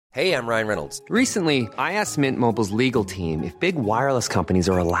Hey, I'm Ryan Reynolds. Recently, I asked Mint Mobile's legal team if big wireless companies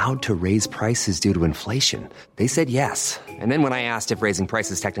are allowed to raise prices due to inflation. They said yes. And then when I asked if raising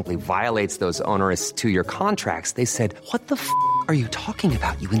prices technically violates those onerous two-year contracts, they said, "What the f*** are you talking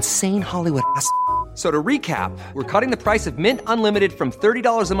about, you insane Hollywood ass?" So to recap, we're cutting the price of Mint Unlimited from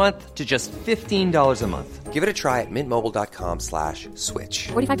 $30 a month to just $15 a month. Give it a try at mintmobile.com/switch.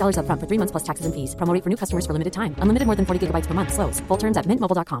 $45 up front for 3 months plus taxes and fees. Promo rate for new customers for limited time. Unlimited more than 40 gigabytes per month. Slows full terms at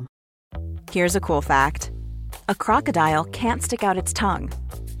mintmobile.com. Here's a cool fact. A crocodile can't stick out its tongue.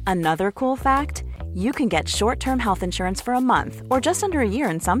 Another cool fact, you can get short-term health insurance for a month or just under a year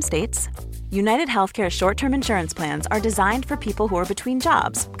in some states. United Healthcare short-term insurance plans are designed for people who are between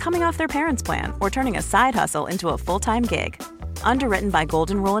jobs, coming off their parents' plan, or turning a side hustle into a full-time gig. Underwritten by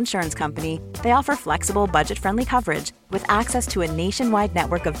Golden Rule Insurance Company, they offer flexible, budget-friendly coverage with access to a nationwide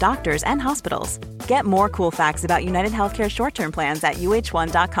network of doctors and hospitals. Get more cool facts about United Healthcare short-term plans at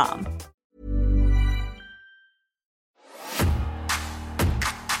uh1.com.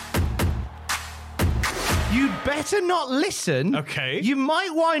 You'd better not listen. Okay. You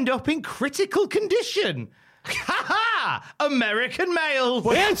might wind up in critical condition. Ha ha! American male.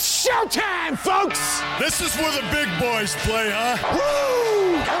 It's showtime, folks! This is where the big boys play, huh?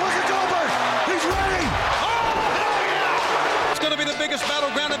 Woo! That was a dober! He's ready! Oh, hell yeah! It's going to be the biggest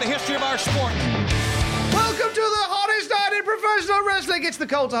battleground in the history of our sport. Welcome to the hottest night in professional wrestling. It's the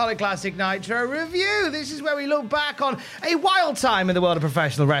Cultaholic Classic Nitro Review. This is where we look back on a wild time in the world of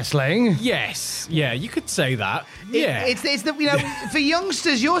professional wrestling. Yes. Yeah, you could say that. Yeah. It's the, you know, for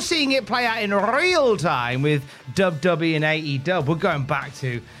youngsters, you're seeing it play out in real time with WWE and AEW. We're going back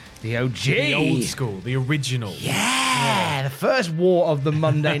to the OG. The old school, the original. Yeah, the first war of the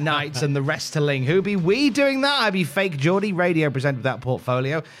Monday nights and the wrestling. Who be we doing that? I be Fake Geordie, radio presenter of that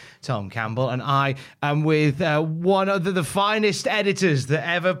portfolio, Tom Campbell, and I am with one of the finest editors that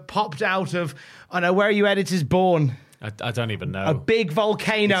ever popped out of, I know, where are you editors born? I don't even know. A big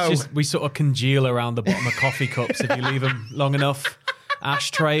volcano. It's just, we sort of congeal around the bottom of coffee cups if you leave them long enough.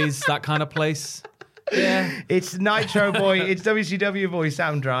 Ashtrays, that kind of place. Yeah. It's Nitro Boy, it's WCW boy,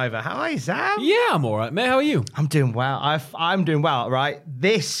 Sam Driver. How are you, Sam? Yeah, I'm all right, mate. How are you? I'm doing well. I'm doing well, right?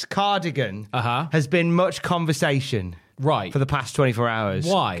 This cardigan has been much conversation. Right. For the past 24 hours.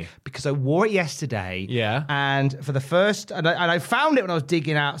 Why? Because I wore it yesterday. Yeah. And for the first... And I found it when I was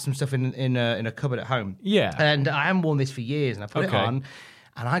digging out some stuff in a cupboard at home. Yeah. And I haven't worn this for years. And I put it on.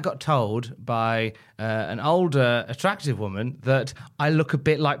 And I got told by an older, attractive woman that I look a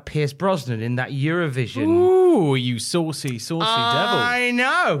bit like Pierce Brosnan in that Eurovision. Ooh, you saucy devil. I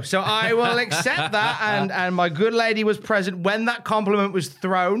know. So I will accept that. And my good lady was present when that compliment was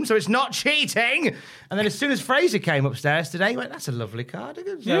thrown. So it's not cheating. And then as soon as Fraser came upstairs today, he went, that's a lovely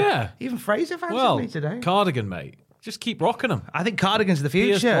cardigan. So yeah. Even Fraser fancied me today. Cardigan, mate. Just keep rocking them. I think cardigans are the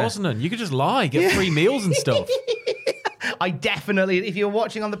future. Pierce Brosnan. You could just lie, get free meals and stuff. I definitely, if you're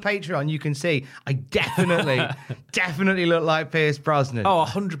watching on the Patreon, you can see I definitely look like Pierce Brosnan. Oh,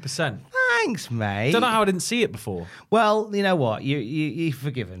 100%. Thanks, mate. Don't know how I didn't see it before. Well, you know what? You're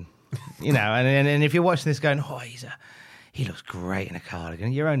forgiven. You know, and if you're watching this going, oh, he looks great in a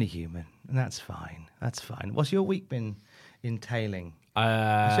cardigan, you're only human, and that's fine. That's fine. What's your week been entailing?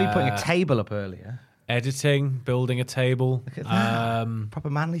 I saw you putting a table up earlier. Editing, building a table. Look at that. Proper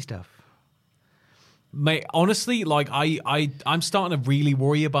manly stuff. Mate, honestly, like I'm starting to really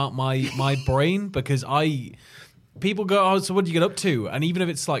worry about my brain because people go, oh, so what do you get up to? And even if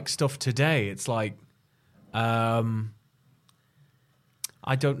it's like stuff today, it's like, I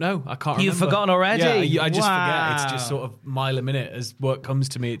don't know. I can't remember. You've forgotten already? Yeah, I just forget. It's just sort of mile a minute. As work comes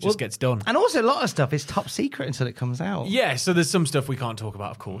to me, it just gets done. And also a lot of stuff is top secret until it comes out. Yeah, so there's some stuff we can't talk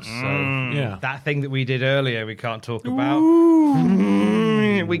about, of course. So, yeah. That thing that we did earlier we can't talk about.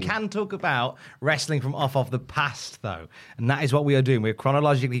 We can talk about wrestling from off the past, though. And that is what we are doing. We're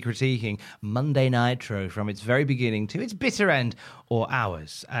chronologically critiquing Monday Nitro from its very beginning to its bitter end, or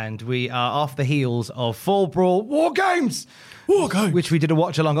ours. And we are off the heels of Fall Brawl War Games! War Games! Which we did a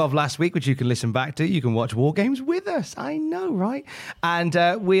watch along of last week, which you can listen back to. You can watch War Games with us. I know, right?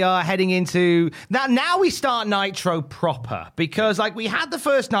 And we are heading into... Now we start Nitro proper. Because, like, we had the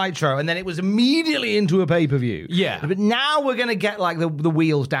first Nitro, and then it was immediately into a pay-per-view. Yeah. But now we're going to get, like, the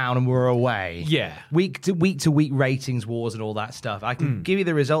wheels down and we're away. Yeah. Week to week ratings wars and all that stuff. I can give you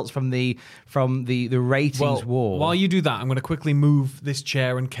the results from the ratings war. While you do that, I'm going to quickly move this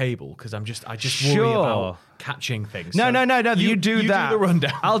chair and cable because I just worry about catching things. No. You do that. Do the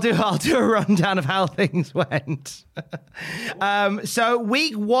rundown. I'll do a rundown of how things went. So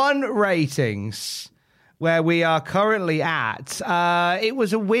week 1 ratings, where we are currently at, it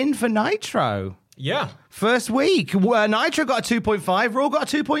was a win for Nitro. Yeah. first week. Nitro got a 2.5, Raw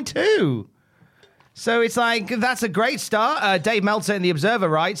got a 2.2. So it's like, that's a great start. Dave Meltzer in The Observer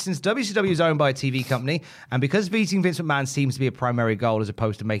writes, since WCW is owned by a TV company, and because beating Vince McMahon seems to be a primary goal as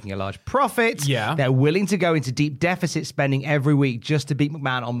opposed to making a large profit, they're willing to go into deep deficit spending every week just to beat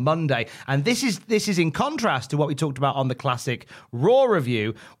McMahon on Monday. And this is in contrast to what we talked about on the classic Raw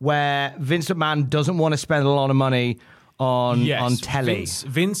review, where Vince McMahon doesn't want to spend a lot of money on telly.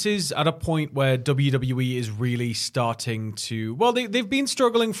 Vince is at a point where WWE is really starting to... Well, they've been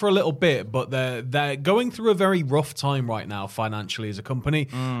struggling for a little bit, but they're going through a very rough time right now financially as a company,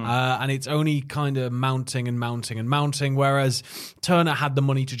 and it's only kind of mounting and mounting and mounting, whereas Turner had the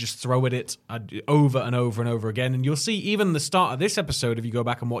money to just throw at it over and over and over again. And you'll see even the start of this episode, if you go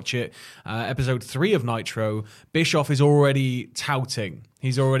back and watch it, episode 3 of Nitro, Bischoff is already touting.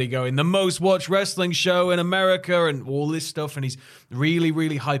 He's already going, the most watched wrestling show in America and all this stuff, and he's really,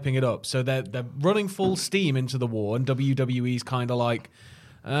 really hyping it up. So they're running full steam into the war, and WWE's kind of like,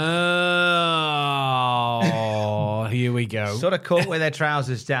 oh, here we go. Sort of caught with their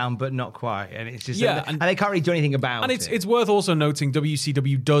trousers down, but not quite. And it's just, and they can't really do anything about it. And it's worth also noting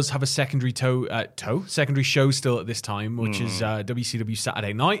WCW does have a secondary secondary show still at this time, which is WCW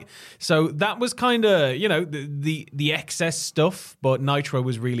Saturday Night. So that was kind of, the excess stuff, but Nitro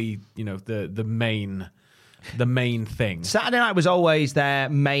was really, the main thing. Saturday Night was always their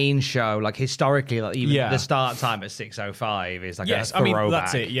main show, like historically, like even the start time at 6:05 is like a throwback. I mean,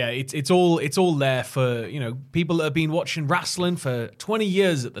 that's it. Yeah, it's all there for people that have been watching wrestling for 20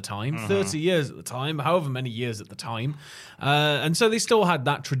 years at the time, 30 years at the time, however many years at the time, and so they still had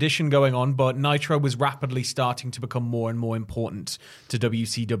that tradition going on. But Nitro was rapidly starting to become more and more important to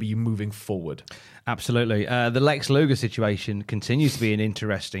WCW moving forward. Absolutely. The Lex Luger situation continues to be an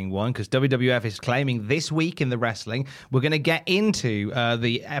interesting one because WWF is claiming this week in the wrestling. We're going to get into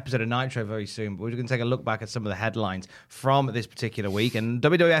the episode of Nitro very soon, but we're going to take a look back at some of the headlines from this particular week. And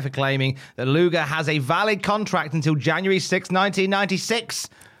WWF are claiming that Luger has a valid contract until January 6, 1996.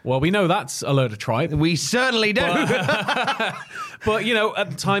 Well, we know that's a load of tripe. We certainly do. But,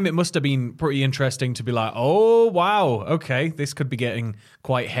 at the time, it must have been pretty interesting to be like, oh, wow, okay, this could be getting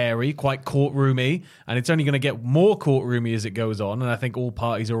quite hairy, quite courtroomy, and it's only going to get more courtroomy as it goes on. And I think all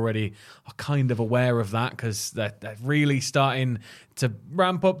parties already are kind of aware of that because they're really starting to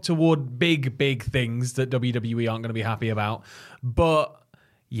ramp up toward big, big things that WWE aren't going to be happy about. But...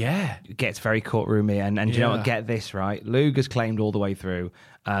 yeah. It gets very courtroomy. And you know what? Get this, right? Luger's claimed all the way through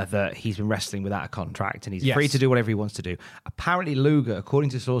that he's been wrestling without a contract and he's free to do whatever he wants to do. Apparently, Luger, according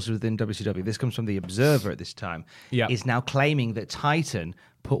to sources within WCW, this comes from The Observer at this time, is now claiming that Titan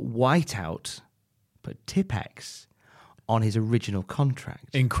put Tipex on his original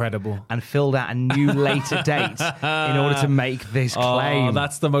contract. Incredible. And filled out a new later date in order to make this claim. Oh,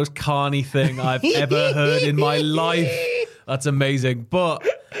 that's the most carny thing I've ever heard in my life. That's amazing. But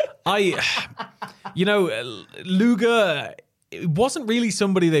Luger, it wasn't really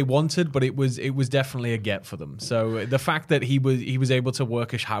somebody they wanted, but it was definitely a get for them. So the fact that he was able to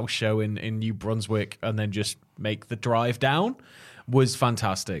work a house show in New Brunswick and then just make the drive down was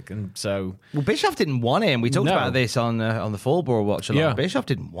fantastic. And so, well, Bischoff didn't want him. We talked about this on the Fallball watch a lot. Yeah. Bischoff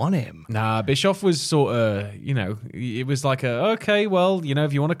didn't want him. Nah, Bischoff was sort of, it was like okay, well,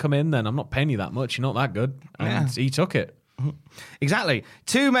 if you want to come in, then I'm not paying you that much. You're not that good. And he took it. Exactly.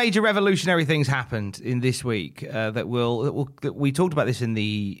 Two major revolutionary things happened in this week that we talked about this in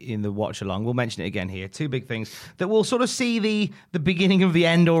the watch along. We'll mention it again here. Two big things that will sort of see the beginning of the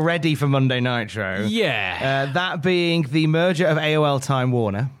end already for Monday Nitro. Yeah. That being the merger of AOL Time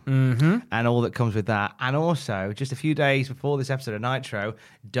Warner and all that comes with that. And also, just a few days before this episode of Nitro,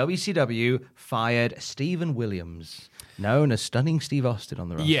 WCW fired Stephen Williams, known as Stunning Steve Austin on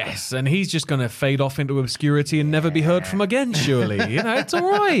the roster. Yes, and he's just going to fade off into obscurity and never be heard from again, surely. It's all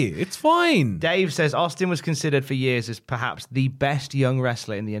right. It's fine. Dave says Austin was considered for years as perhaps the best young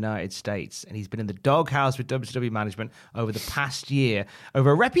wrestler in the United States, and he's been in the doghouse with WCW management over the past year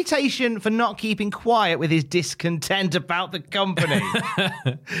over a reputation for not keeping quiet with his discontent about the company.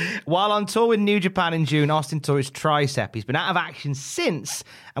 While on tour with New Japan in June, Austin tore his tricep. He's been out of action since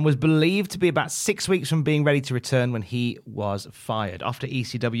and was believed to be about 6 weeks from being ready to return when he was fired. Off to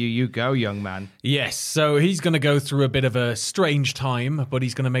ECW you go, young man. Yes, so he's going to go through a bit of a strange time, but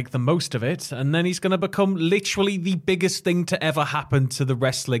he's going to make the most of it, and then he's going to become literally the biggest thing to ever happen to the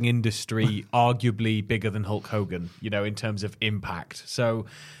wrestling industry, arguably bigger than Hulk Hogan, in terms of impact. So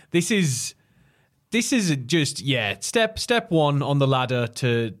this is just, step one on the ladder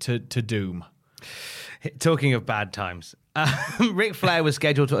to doom. Talking of bad times, Ric Flair was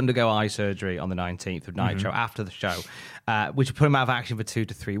scheduled to undergo eye surgery on the 19th of Nitro after the show. which put him out of action for 2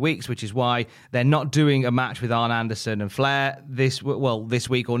 to 3 weeks, which is why they're not doing a match with Arn Anderson and Flair this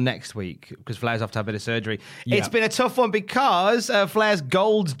week or next week, because Flair's off to have a bit of surgery. Yeah. It's been a tough one because Flair's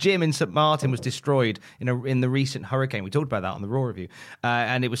Gold's Gym in St. Martin was destroyed in the recent hurricane. We talked about that on the Raw review.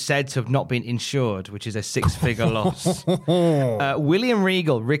 And it was said to have not been insured, which is a 6-figure loss. William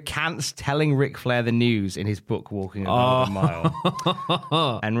Regal recants telling Ric Flair the news in his book, Walking a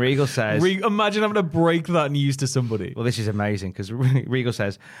Mile. And Regal says... Imagine having to break that news to somebody. Well, this is amazing, because Regal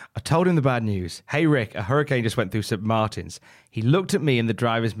says, I told him the bad news. Hey, Rick, a hurricane just went through St. Martin's. He looked at me in the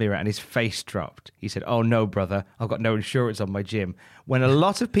driver's mirror and his face dropped. He said, oh, no, brother, I've got no insurance on my gym. When a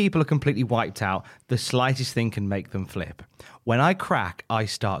lot of people are completely wiped out, the slightest thing can make them flip. When I crack, I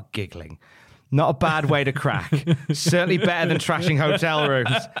start giggling. Not a bad way to crack. Certainly better than trashing hotel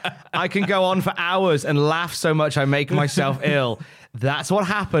rooms. I can go on for hours and laugh so much I make myself ill. That's what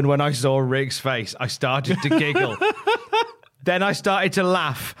happened when I saw Rick's face. I started to giggle. Then I started to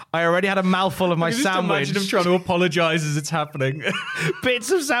laugh. I already had a mouthful of my sandwich. Imagine him trying to apologise as it's happening. Bits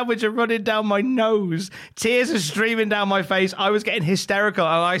of sandwich are running down my nose. Tears are streaming down my face. I was getting hysterical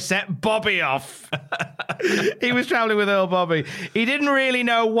and I set Bobby off. He was travelling with Earl Bobby. He didn't really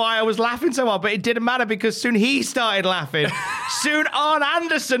know why I was laughing so hard, but it didn't matter because soon he started laughing. Soon Arn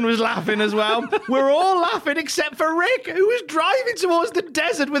Anderson was laughing as well. We're all laughing except for Rick, who was driving towards the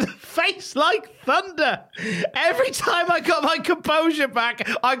desert with a face like thunder. Every time I got my composure back,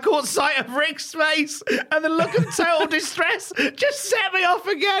 I caught sight of Rick's face, and the look of total distress just set me off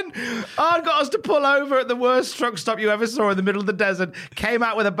again. Arn got us to pull over at the worst truck stop you ever saw in the middle of the desert, came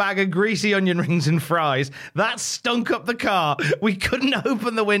out with a bag of greasy onion rings and fries. That stunk up the car. We couldn't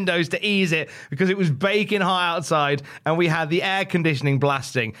open the windows to ease it because it was baking hot outside, and we had the air conditioning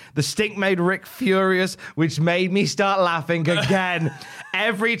blasting. The stink made Rick furious, which made me start laughing again.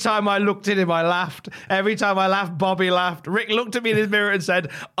 Every time I looked at him, I laughed. Every time I laughed, Bobby laughed. Rick looked at me in his mirror and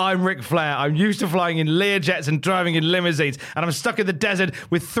said, I'm Ric Flair. I'm used to flying in Learjets and driving in limousines, and I'm stuck in the desert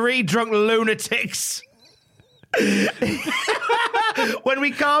with 3 drunk lunatics. When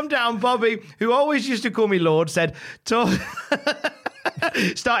we calmed down, Bobby, who always used to call me Lord, said,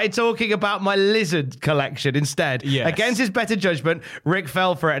 started talking about my lizard collection instead. Yes. Against his better judgment, Rick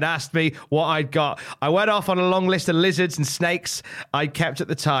fell for it and asked me what I'd got. I went off on a long list of lizards and snakes I'd kept at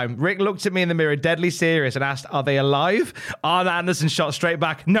the time. Rick looked at me in the mirror, deadly serious, and asked, are they alive? Arn Anderson shot straight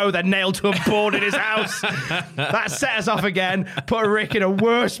back, no, they're nailed to a board in his house. That set us off again, put Rick in a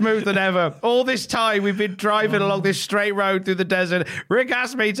worse mood than ever. All this time, we've been driving along this straight road through the desert. Rick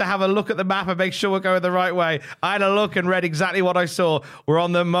asked me to have a look at the map and make sure we're going the right way. I had a look and read exactly what I saw. We're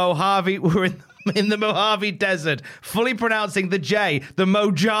on the Mojave. We're in the Mojave Desert, fully pronouncing the J, the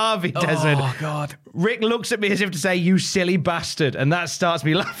Mojave Desert. Oh, God. Rick looks at me as if to say, you silly bastard, and that starts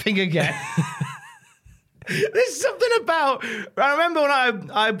me laughing again. There's something about... I remember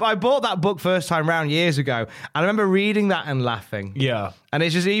when I bought that book first time round years ago, and I remember reading that and laughing. Yeah. And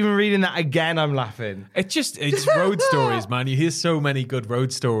it's just even reading that again, I'm laughing. It's road stories, man. You hear so many good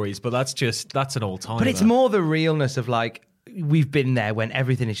road stories, but that's an old time. But it's more the realness of like, we've been there when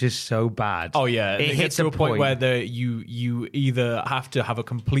everything is just so bad. Oh yeah, it hits to a point where you either have to have a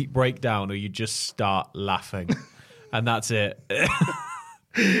complete breakdown or you just start laughing, and that's it.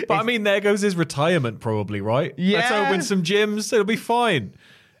 But I mean, there goes his retirement, probably, right? Yeah. Let's open some gyms; it'll be fine.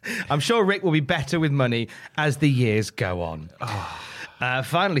 I'm sure Rick will be better with money as the years go on.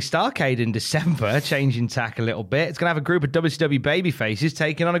 Finally, Starrcade in December, changing tack a little bit. It's going to have a group of WCW babyfaces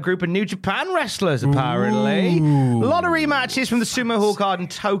taking on a group of New Japan wrestlers, apparently. A lot of rematches from the Sumo Hall card in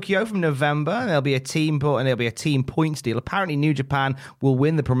Tokyo from November. There'll be a team points deal. Apparently, New Japan will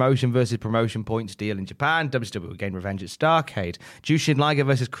win the promotion versus promotion points deal in Japan. WCW will gain revenge at Starrcade. Jushin Liger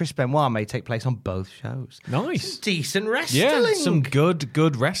versus Chris Benoit may take place on both shows. Nice. Some decent wrestling. Yeah, some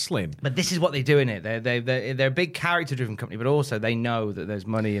good wrestling. But this is what they do in it. They're a big character-driven company, but also they know that there's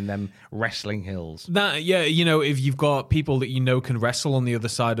money in them wrestling hills. That, yeah, you know, if you've got people that you know can wrestle on the other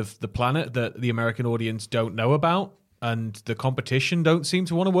side of the planet that the American audience don't know about, and the competition don't seem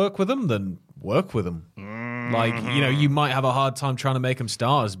to want to work with them, then work with them. Like, you know, you might have a hard time trying to make them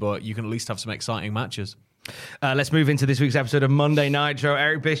stars, but you can at least have some exciting matches. Let's move into this week's episode of Monday Nitro.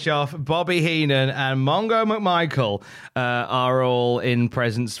 Eric Bischoff, Bobby Heenan, and Mongo McMichael are all in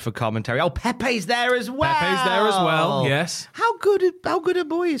presence for commentary. Oh, Pepe's there as well. Pepe's there as well, yes. How good a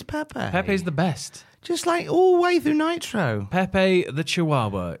boy is Pepe? Pepe's the best. Just like all the way through Nitro. Pepe the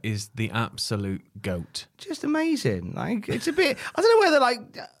Chihuahua is the absolute goat. Just amazing. Like, it's a bit, I don't know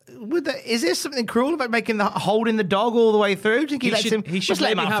whether is there something cruel about holding the dog all the way through? Do you think he should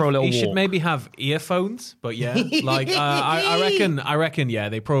let him out for a little walk? He should maybe have earphones, but yeah, I reckon, yeah,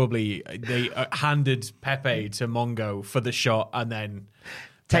 they handed Pepe to Mongo for the shot, and then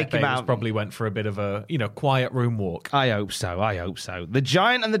take him out. Probably went for a bit of a quiet room walk. I hope so. The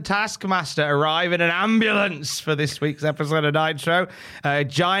Giant and the Taskmaster arrive in an ambulance for this week's episode of Nitro.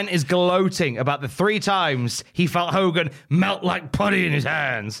 Giant is gloating about the 3 times he felt Hogan melt like putty in his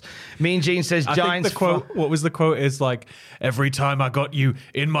hands. Mean Gene says Giant's the quote. What was the quote? Is like, every time I got you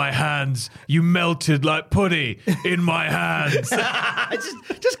in my hands, you melted like putty in my hands.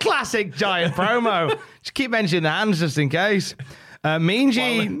 just classic Giant promo. Just keep mentioning the hands just in case. Mean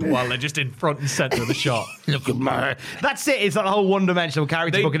Gene. While they're just in front and centre of the shot. Look at my... That's it. It's like a whole one-dimensional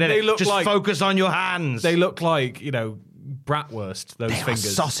character book in it. Just focus on your hands. They look like, bratwurst, those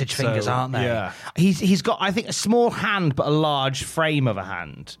fingers. Sausage fingers, aren't they? Yeah. He's got, I think, a small hand, but a large frame of a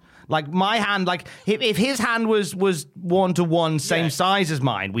hand. Like my hand, if his hand was 1-to-1 same size as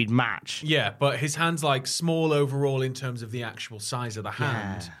mine, we'd match. Yeah, but his hand's like small overall in terms of the actual size of the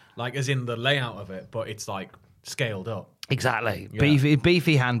hand. Like as in the layout of it, but it's like scaled up. Exactly. Yeah.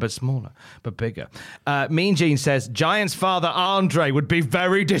 Beefy hand, but smaller, but bigger. Mean Gene says, Giant's father, Andre, would be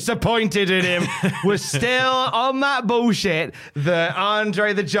very disappointed in him. We're still on that bullshit that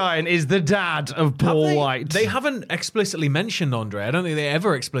Andre the Giant is the dad of Paul White. They haven't explicitly mentioned Andre. I don't think they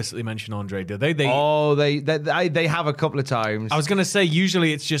ever explicitly mention Andre, do they? They have a couple of times. I was going to say,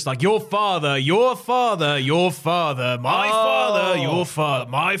 usually it's just like, your father, your father, your father, my father, your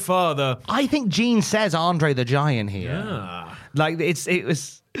father, my father. I think Gene says Andre the Giant here. Yeah. Like it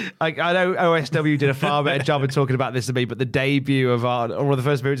was like, I know OSW did a far better job of talking about this than me, but the debut of one of the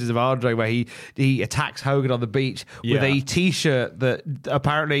first appearances of Andre, where he attacks Hogan on the beach with a T-shirt that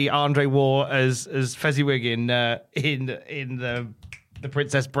apparently Andre wore as Fezziwig in the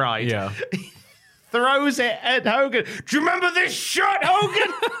Princess Bride. Yeah, throws it at Hogan. Do you remember this shirt,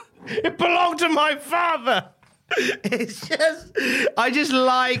 Hogan? It belonged to my father. It's just, I just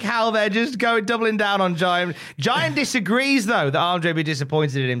like how they're just doubling down on Giant. Giant disagrees, though, that Andre would be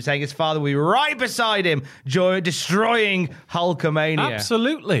disappointed in him, saying his father would be right beside him, destroying Hulkamania.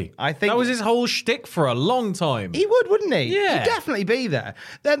 Absolutely. I think that was his whole shtick for a long time. He would, wouldn't he? Yeah. He'd definitely be there.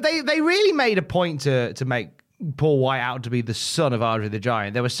 They really made a point to make Paul White out to be the son of Andre the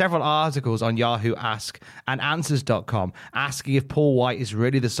Giant. There were several articles on Yahoo Ask and Answers.com asking if Paul White is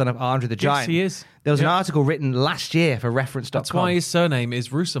really the son of Andre the Giant. Yes, he is. There was an article written last year for Reference.com. That's why his surname is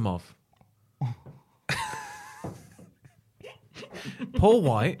Rusumov. Paul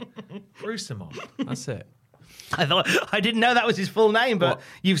White, Rusumov. That's it. I didn't know that was his full name, but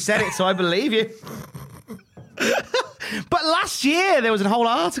you've said it, so I believe you. But last year there was a whole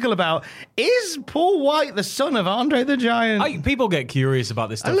article about, is Paul White the son of Andre the Giant? People get curious about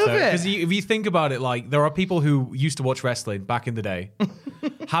this stuff. I love it. Because if you think about it, like, there are people who used to watch wrestling back in the day,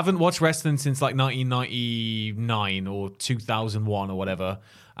 haven't watched wrestling since like 1999 or 2001 or whatever,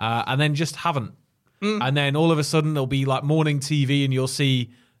 and then just haven't. And then all of a sudden there'll be like morning TV and you'll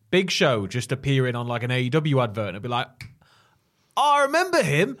see Big Show just appearing on like an AEW advert and it'll be like, oh, I remember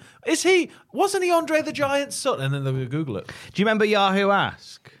him. Wasn't he Andre the Giant's son? And then they'll Google it. Do you remember Yahoo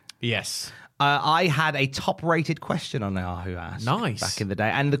Ask? Yes. I had a top-rated question on Yahoo Ask. Nice. Back in the day.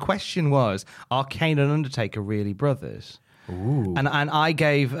 And the question was, are Kane and Undertaker really brothers? Ooh. And I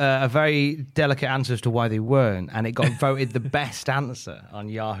gave a very delicate answer as to why they weren't, and it got voted the best answer on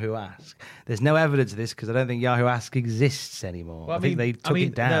Yahoo Ask. There's no evidence of this because I don't think Yahoo Ask exists anymore. Well, I think they took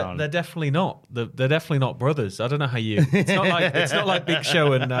it down. They're definitely not. They're definitely not brothers. I don't know how you. It's not like Big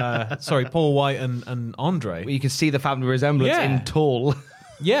Show and Paul White and Andre. You can see the family resemblance in Tall.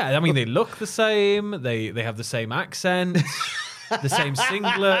 Yeah, I mean they look the same. They have the same accent. The same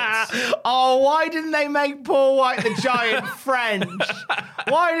singlets. Oh, why didn't they make Paul White the Giant French?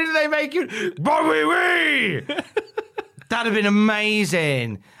 Why didn't they make it Bobby Wee? That'd have been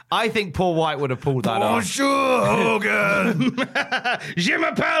amazing. I think Paul White would have pulled that off. Bonjour, Hogan. Je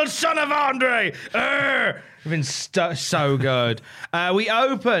m'appelle son of Andre. Been so good. We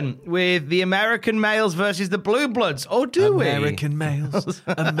open with the American males versus the Blue Bloods. Or do we? American males.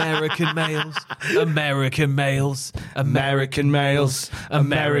 American males. American males. American males.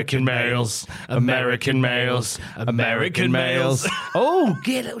 American males. American males. American males. Oh,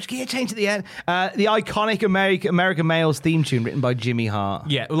 gear change at the end. The iconic American males theme tune written by Jimmy Hart.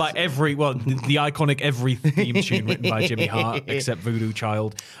 Yeah, like the iconic every theme tune written by Jimmy Hart except Voodoo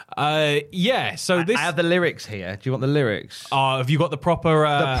Child. So this. I have the lyrics lyrics here? Do you want the lyrics? Have you got the proper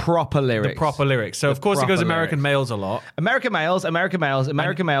lyrics. The proper lyrics. So, of course, it goes American males a lot. American males, American males,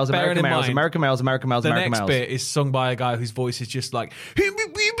 American males, American males, American males, American males, the American next males. bit is sung by a guy whose voice is just like...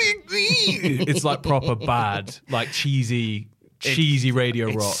 It's like proper bad, like cheesy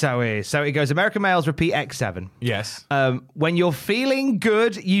radio rock. So it goes American males, repeat X7. Yes. When you're feeling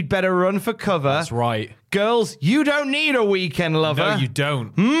good, you'd better run for cover. That's right. Girls, you don't need a weekend lover. No, you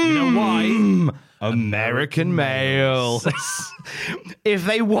don't. You know why? American males. If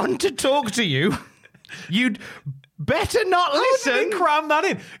they want to talk to you, you'd better not listen. How did they cram that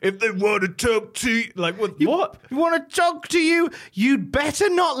in? If they want to talk to you, like what? You want to talk to you, you'd better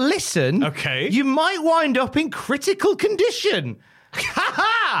not listen. Okay. You might wind up in critical condition. Ha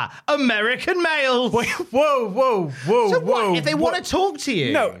ha! American males. Wait, whoa. So what? If they want to talk to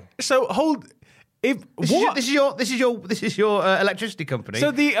you, no. So hold. This is your electricity company. So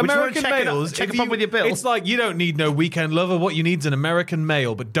the American males, check up with your bill. It's like you don't need no weekend lover. What you need is an American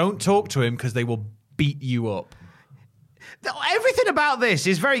male, but don't talk to him because they will beat you up. Everything about this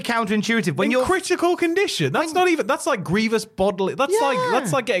is very counterintuitive. When you're critical condition, that's not even. That's like grievous bodily.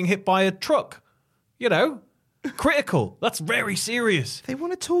 That's like getting hit by a truck. You know, critical. That's very serious. They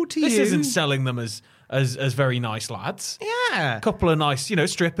want to talk to you. This isn't selling them as very nice lads. Yeah, a couple of nice,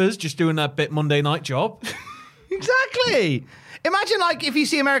 strippers just doing a bit Monday night job. Exactly. Imagine, like, if you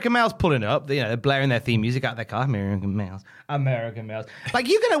see American males pulling up, they're blaring their theme music out of their car. American males. Like,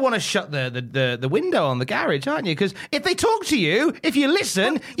 you're going to want to shut the window on the garage, aren't you? Because if they talk to you, if you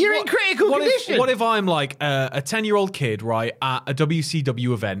listen, you're in critical condition. What if I'm like a 10-year-old kid, right, at a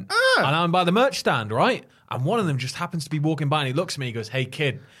WCW event, and I'm by the merch stand, right, and one of them just happens to be walking by, and he looks at me, he goes, "Hey,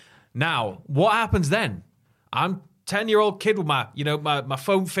 kid, now what happens then? I'm 10-year-old kid with my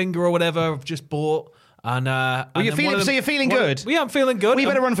foam finger or whatever I've just bought." And you're feeling good? Yeah, I'm feeling good. Well, you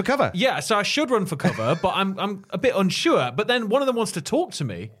better run for cover. Yeah, so I should run for cover, but I'm a bit unsure. But then one of them wants to talk to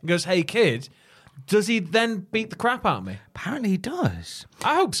me and goes, "Hey, kid," does he then beat the crap out of me? Apparently he does.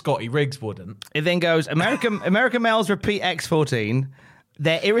 I hope Scotty Riggs wouldn't. It then goes, American males repeat X14.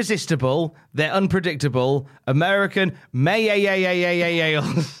 They're irresistible. They're unpredictable. American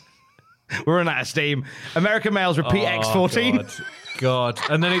males. We're running out of steam. American males repeat X14. God.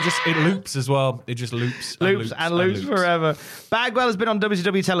 And then it loops as well. It just loops forever. Bagwell has been on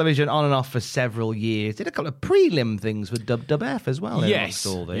WCW television on and off for several years. Did a couple of prelim things with WWF as well. Yes.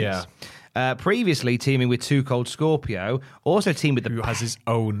 All this. Yeah. Previously teaming with Too Cold Scorpio. Also teamed with who has his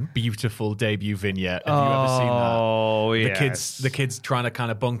own beautiful debut vignette. Have you ever seen that? Oh, yes. The kids trying to kind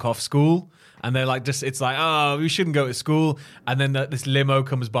of bunk off school. And they're like, it's like, "Oh, we shouldn't go to school." And then this limo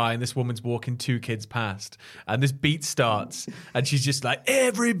comes by and this woman's walking two kids past. And this beat starts. And she's just like,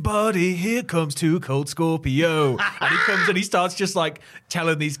 "Everybody, here comes Too Cold Scorpio." And he comes and he starts just like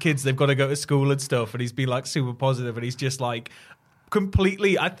telling these kids they've got to go to school and stuff. And he's been like super positive. And he's just like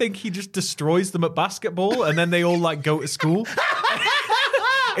completely, I think he just destroys them at basketball. And then they all like go to school.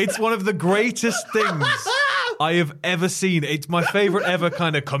 It's one of the greatest things I have ever seen. It's my favorite ever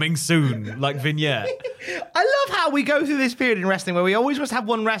kind of coming soon, like vignette. I love how we go through this period in wrestling where we always must have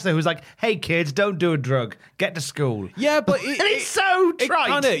one wrestler who's like, "Hey kids, don't do a drug. Get to school." Yeah, but it's so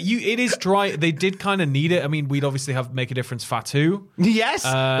trite. It is dry. They did kind of need it. I mean, we'd obviously have Make a Difference Fatu. Yes,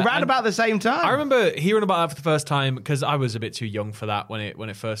 around about the same time. I remember hearing about that for the first time because I was a bit too young for that when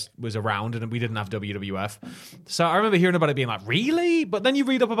it first was around, and we didn't have WWF. So I remember hearing about it being like, really? But then you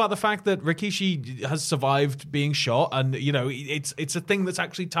read up about the fact that Rikishi has survived being shot, and it's a thing that's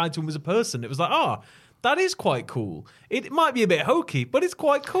actually tied to him as a person. It was like, that is quite cool. It might be a bit hokey, but it's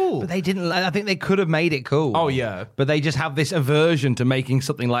quite cool. But they didn't. I think they could have made it cool. Oh yeah, but they just have this aversion to making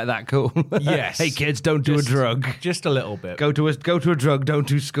something like that cool. Yes. Hey kids, don't do a drug. Just a little bit. Go to a drug. Don't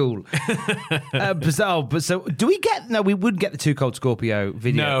do school. So do we get? No, we wouldn't get the Too Cold Scorpio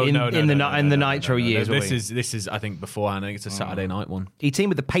video in the Nitro years. This is I think beforehand. I think it's a Saturday night one. He teamed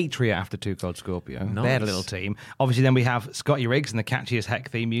with the Patriot after Too Cold Scorpio. Nice. They had a little team. Obviously, then we have Scotty Riggs and the catchy as heck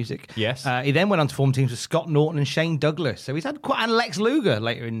theme music. Yes. He then went on to form teams with Scott Norton and Shane Douglas. So he's had and Lex Luger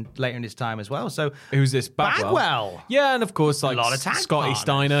later in his time as well. So who's this? Bagwell. Yeah, and of course, like a lot of tag Scotty partners.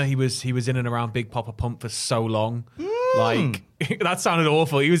 Steiner. He was in and around Big Papa Pump for so long. Like that sounded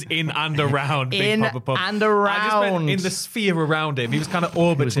awful. He was in and around Big Papa Pump. And around. I just meant in the sphere around him. He was kind of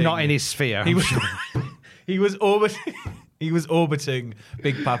orbiting. He was not in his sphere. He was orbiting. He was orbiting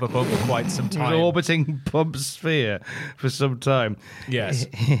Big Papa Pump for quite some time. He was orbiting Pump's sphere for some time. Yes.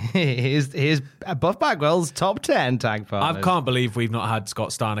 Here's Buff Bagwell's top 10 tag partners. I can't believe we've not had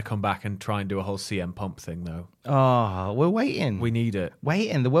Scott Steiner come back and try and do a whole CM Pump thing, though. Oh, we're waiting. We need it.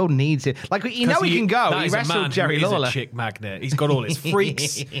 Waiting. The world needs it. Like, he can go. He wrestled Jerry Lawler. He's a chick magnet. He's got all his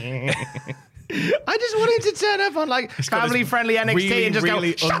freaks. I just want him to turn up on like family-friendly NXT and just go,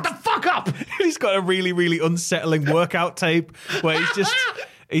 shut the fuck up! He's got a really, really unsettling workout tape where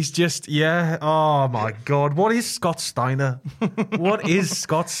he's just, yeah. Oh my God. What is Scott Steiner? What is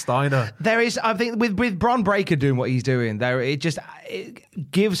Scott Steiner? There is, I think, with Bron Breakker doing what he's doing,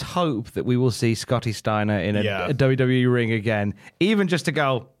 it gives hope that we will see Scotty Steiner in a WWE ring again, even just to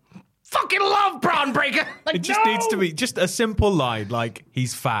go, fucking love Bron Breakker. Like, it just needs to be just a simple line, like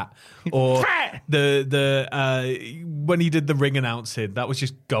he's fat, or fat. When he did the ring announcing, that was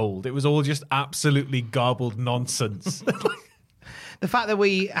just gold. It was all just absolutely garbled nonsense. The fact that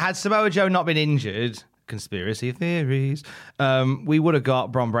we had Samoa Joe not been injured, conspiracy theories, we would have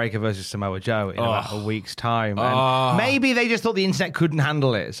got Bron Breakker versus Samoa Joe in about a week's time. And maybe they just thought the internet couldn't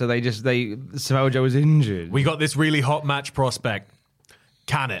handle it, so Samoa Joe was injured. We got this really hot match prospect.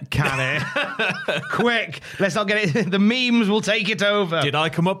 Can it? Quick, let's not get it. The memes will take it over. Did I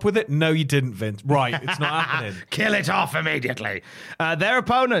come up with it? No, you didn't, Vince. Right, it's not happening. Kill it off immediately. Their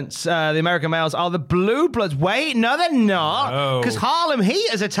opponents, the American males, are the Blue Bloods. Wait, no, they're not. Because Harlem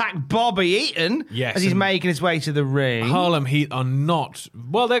Heat has attacked Bobby Eaton as he's making his way to the ring. Harlem Heat are not...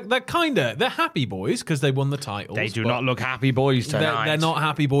 Well, they're happy boys because they won the titles. They do not look happy boys tonight. They're not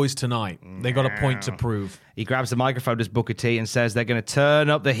happy boys tonight. They got a point to prove. He grabs the microphone to Booker T and says they're going to turn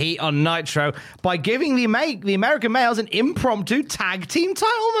up the heat on Nitro by giving the American males an impromptu tag team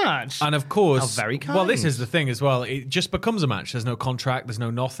title match. And of course, very kind. Well, this is the thing as well. It just becomes a match. There's no contract. There's no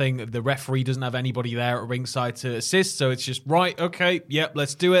nothing. The referee doesn't have anybody there at ringside to assist. So it's just right. Okay, yep,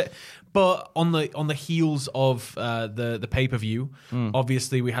 let's do it. But on the heels of the pay-per-view,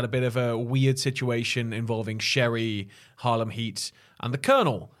 obviously we had a bit of a weird situation involving Sherry, Harlem Heat, and the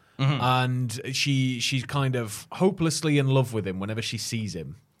Colonel. And she's kind of hopelessly in love with him whenever she sees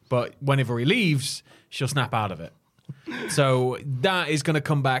him. But whenever he leaves, she'll snap out of it. So that is going to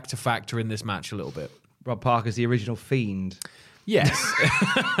come back to factor in this match a little bit. Rob Parker's the original Fiend. Yes.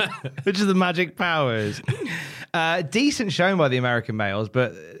 Which is the magic powers. Decent showing by the American males,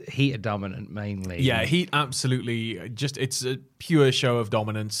 but Heat are dominant mainly. Yeah, Heat absolutely. It's a pure show of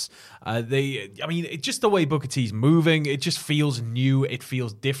dominance. Just the way Booker T's moving, it just feels new. It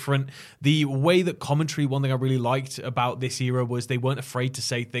feels different. The way that commentary, one thing I really liked about this era was they weren't afraid to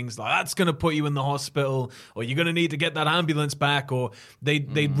say things like, that's going to put you in the hospital, or you're going to need to get that ambulance back, or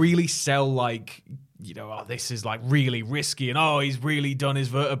they really sell like... this is like really risky, and he's really done his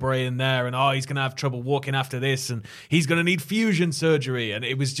vertebrae in there, and he's going to have trouble walking after this, and he's going to need fusion surgery. And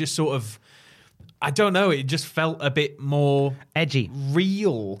it was just sort of, I don't know, it just felt a bit more edgy,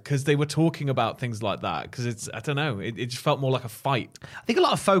 real, because they were talking about things like that. Because I don't know, it just felt more like a fight. I think a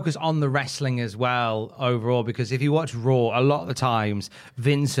lot of focus on the wrestling as well overall, because if you watch Raw, a lot of the times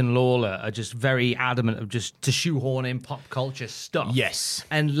Vince and Lawler are just very adamant of just to shoehorn in pop culture stuff. Yes.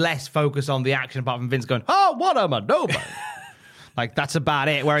 And less focus on the action, apart from Vince going, oh, what am I doing? Like, that's about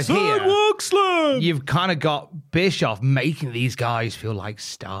it. Whereas Sidewalk slam! You've kind of got Bischoff making these guys feel like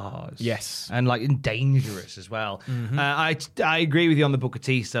stars. Yes. And, like, dangerous as well. I agree with you on the Booker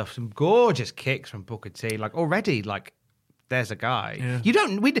T stuff. Some gorgeous kicks from Booker T. Like, already, like, there's a guy.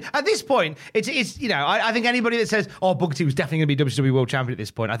 Yeah. At this point, it's I think anybody that says, Booker T was definitely going to be WWE World Champion at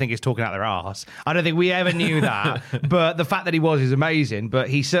this point, I think is talking out their arse. I don't think we ever knew that. But the fact that he was is amazing. But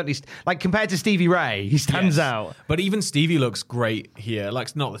he certainly, like, compared to Stevie Ray, he stands out. But even Stevie looks great here.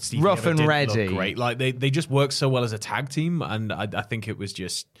 Like, not that Stevie rough and ready. Look great. Like, they just work so well as a tag team. And I think it was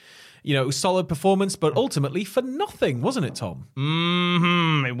just... it was solid performance, but ultimately for nothing, wasn't it, Tom?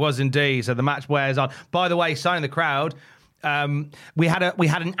 It was indeed. So the match wears on. By the way, signing the crowd... we had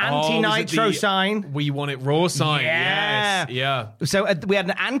an anti-Nitro sign. We want it Raw sign. Yeah. Yes. Yeah. So we had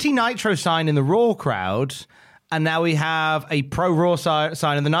an anti-Nitro sign in the Raw crowd, and now we have a pro-Raw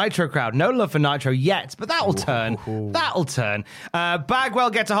sign in the Nitro crowd. No love for Nitro yet, but that'll turn. That'll turn. Bagwell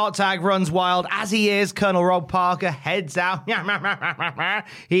gets a hot tag, runs wild. As he is, Colonel Rob Parker heads out.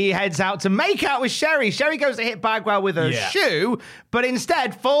 He heads out to make out with Sherry. Sherry goes to hit Bagwell with her shoe, but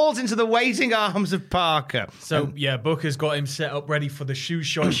instead falls into the waiting arms of Parker. So, Booker's got him set up ready for the shoe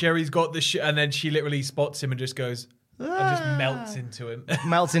shot. Sherry's got the shoe, and then she literally spots him and just goes... and just melts into him.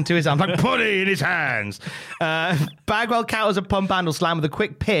 Melts into his arms like putty in his hands. Bagwell counters a pump handle slam with a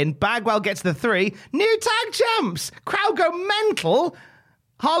quick pin. Bagwell gets the 3. New tag champs. Crowd go mental.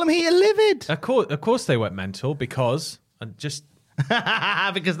 Harlem Heat are livid. Of course they went mental because...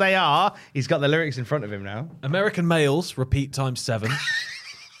 because they are. He's got the lyrics in front of him now. American males, repeat times 7.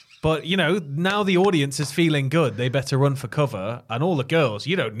 But, now the audience is feeling good. They better run for cover. And all the girls,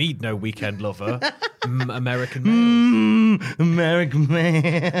 you don't need no weekend lover. American males. American man.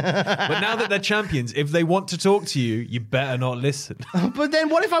 But now that they're champions, if they want to talk to you, you better not listen. But then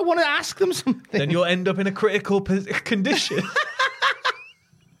what if I want to ask them something? Then you'll end up in a critical condition.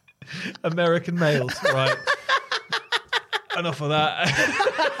 American males, right? Enough of that.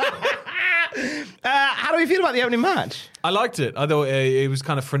 How do we feel about the opening match? I liked it. I thought it was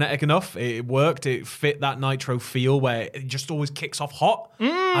kind of frenetic enough. It worked. It fit that Nitro feel where it just always kicks off hot. And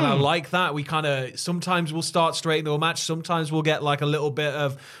I like that. We kind of, sometimes we'll start straight into a match. Sometimes we'll get like a little bit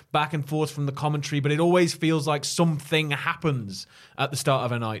of back and forth from the commentary, but it always feels like something happens at the start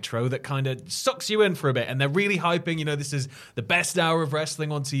of a Nitro that kind of sucks you in for a bit. And they're really hyping, this is the best hour of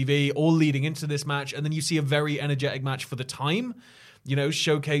wrestling on TV, all leading into this match. And then you see a very energetic match for the time.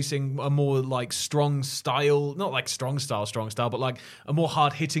 Showcasing a more like strong style, not like strong style, but like a more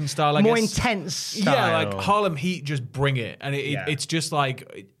hard hitting style, I more guess. Intense style. Yeah, like Harlem Heat just bring it. And it's just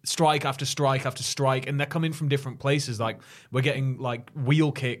like strike after strike after strike. And they're coming from different places. Like we're getting like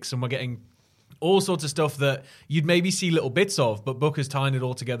wheel kicks and we're getting all sorts of stuff that you'd maybe see little bits of, but Booker's tying it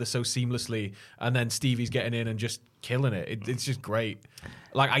all together so seamlessly. And then Stevie's getting in and just killing it. It's just great.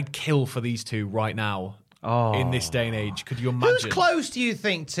 Like I'd kill for these two right now. In this day and age, could you imagine? Who's close, do you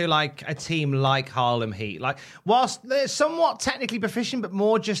think, to like a team like Harlem Heat? Like, whilst they're somewhat technically proficient, but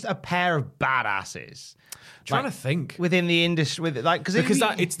more just a pair of badasses. Trying to think within the industry,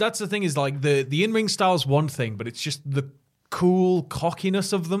 because that's the thing is like the in-ring style is one thing, but it's just the cool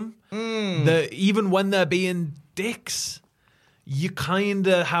cockiness of them. Even when they're being dicks, you kind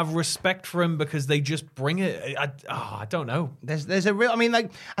of have respect for them because they just bring it. I don't know. There's a real. I mean,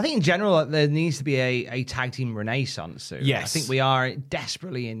 like I think in general there needs to be a tag team renaissance soon. Yes, I think we are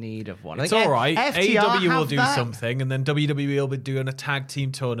desperately in need of one. It's all right. AEW will do that. something, and then WWE will be doing a tag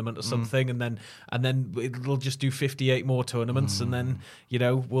team tournament or something, and then it'll just do 58 more tournaments, and then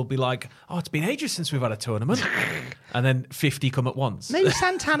we'll be like, oh, it's been ages since we've had a tournament, and then 50 come at once. Maybe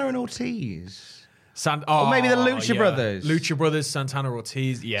Santana and Ortiz. Or maybe the Lucha Brothers. Lucha Brothers, Santana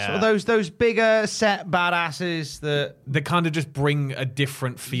Ortiz, yeah. So those bigger set badasses that... They kind of just bring a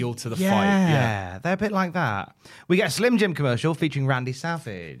different feel to the fight. Yeah, they're a bit like that. We get a Slim Jim commercial featuring Randy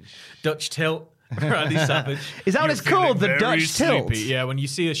Savage. Dutch Tilt, Randy Savage. Is that what it's called, the Dutch Tilt? Yeah, when you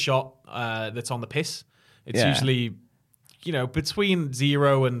see a shot that's on the piss, it's usually... between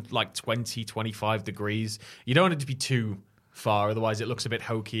 0 and like 20, 25 degrees. You don't want it to be too far, otherwise it looks a bit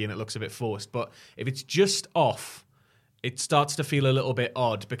hokey and it looks a bit forced. But if it's just off, it starts to feel a little bit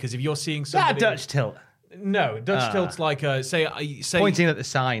odd, because if you're seeing somebody... Dutch Tilt. No, Dutch Tilt's like say pointing at the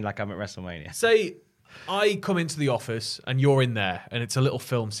sign like I'm at WrestleMania. Say I come into the office and you're in there and it's a little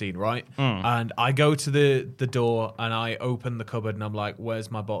film scene, right? And I go to the door and I open the cupboard and I'm like,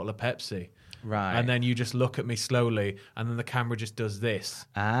 where's my bottle of Pepsi? Right. And then you just look at me slowly, and then the camera just does this.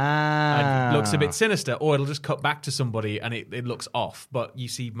 And it looks a bit sinister, or it'll just cut back to somebody and it looks off. But you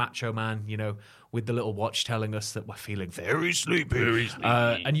see Macho Man, with the little watch telling us that we're feeling very sleepy.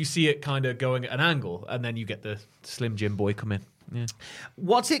 And you see it kind of going at an angle, and then you get the Slim Jim boy come in. Yeah.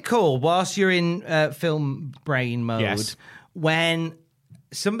 What's it called whilst you're in film brain mode? Yes. When...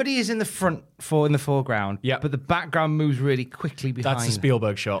 somebody is in the foreground, but the background moves really quickly behind. That's a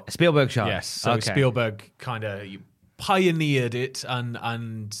Spielberg shot. A Spielberg shot. Yes. So Spielberg kind of pioneered it and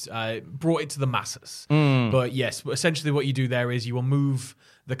brought it to the masses. But yes, essentially what you do there is you will move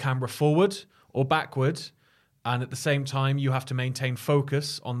the camera forward or backward, and at the same time you have to maintain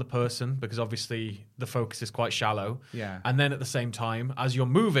focus on the person, because obviously the focus is quite shallow. Yeah. And then at the same time, as you're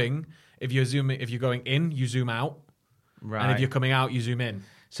moving, if you're going in, you zoom out. Right. And if you're coming out, you zoom in.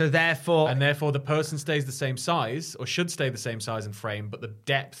 So therefore the person stays the same size, or should stay the same size and frame, but the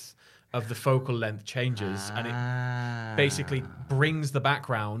depth of the focal length changes, and it basically brings the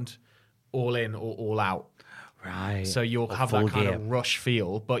background all in or all out. Right. So you'll have that kind of rush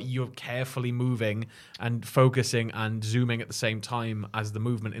feel, but you're carefully moving and focusing and zooming at the same time as the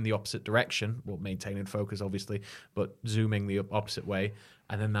movement in the opposite direction. Well, maintaining focus, obviously, but zooming the opposite way.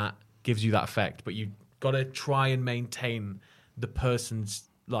 And then that gives you that effect. But you got to try and maintain the person's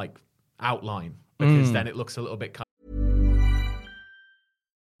like outline, because then it looks a little bit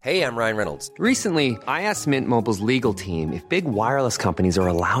Hey, I'm Ryan Reynolds. Recently, I asked Mint Mobile's legal team if big wireless companies are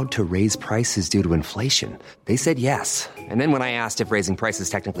allowed to raise prices due to inflation. They said yes. And then when I asked if raising prices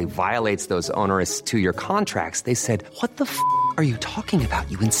technically violates those onerous 2-year contracts, they said, "What the f*** are you talking about,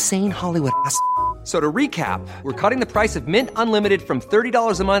 you insane Hollywood ass?" So to recap, we're cutting the price of Mint Unlimited from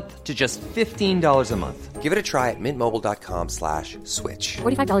 $30 a month to just $15 a month. Give it a try at mintmobile.com/switch.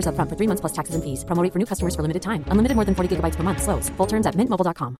 $45 up front for 3 months plus taxes and fees. Promo rate for new customers for limited time. Unlimited more than 40 gigabytes per month slows. Full terms at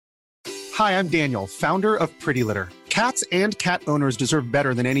mintmobile.com. Hi, I'm Daniel, founder of Pretty Litter. Cats and cat owners deserve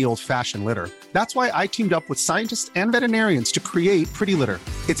better than any old-fashioned litter. That's why I teamed up with scientists and veterinarians to create Pretty Litter.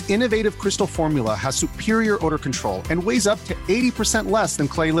 Its innovative crystal formula has superior odor control and weighs up to 80% less than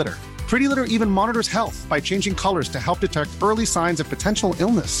clay litter. Pretty Litter even monitors health by changing colors to help detect early signs of potential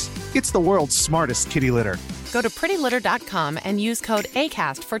illness. It's the world's smartest kitty litter. Go to prettylitter.com and use code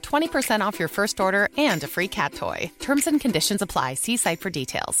ACAST for 20% off your first order and a free cat toy. Terms and conditions apply. See site for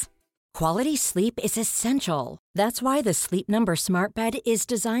details. Quality sleep is essential. That's why the Sleep Number Smart Bed is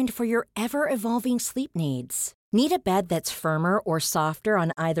designed for your ever-evolving sleep needs. Need a bed that's firmer or softer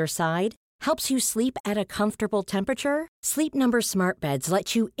on either side? Helps you sleep at a comfortable temperature? Sleep Number Smart Beds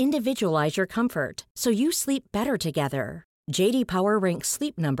let you individualize your comfort, so you sleep better together. J.D. Power ranks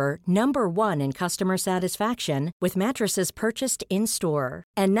Sleep Number number 1 in customer satisfaction with mattresses purchased in-store.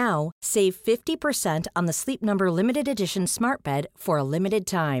 And now, save 50% on the Sleep Number Limited Edition Smart Bed for a limited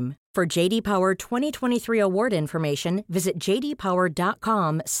time. For J.D. Power 2023 award information, visit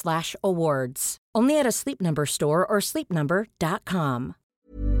jdpower.com/awards. Only at a Sleep Number store or sleepnumber.com.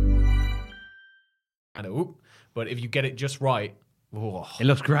 I know, but if you get it just right, it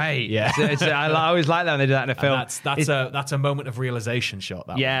looks great. Yeah, I always like that when they do that in a film. That's a moment of realization shot.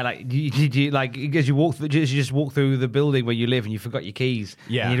 That yeah, one. like you like as you walk through, you just walk through the building where you live and you forgot your keys.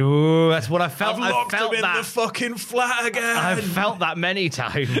 Yeah, and that's what I felt. I've locked them in the fucking flat again. I've felt that many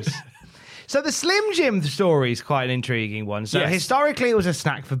times. So the Slim Jim story is quite an intriguing one. So historically, it was a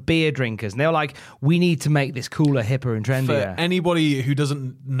snack for beer drinkers, and they were like, "We need to make this cooler, hipper, and trendier." For anybody who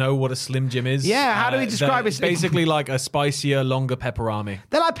doesn't know what a Slim Jim is, how do we describe it? Basically, like a spicier, longer pepperami.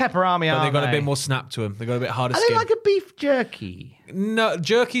 They're like pepperami, but aren't they got they? a bit more snap to them. They got a bit harder Are skin. they like a beef jerky? No,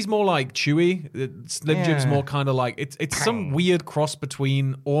 jerky's more like chewy. Slim Jim's more kind of like it's some weird cross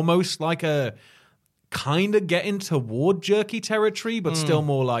between almost like a kind of getting toward jerky territory, but still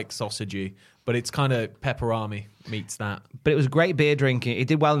more like sausagey. But it's kind of pepperami meets that. But it was great beer drinking. It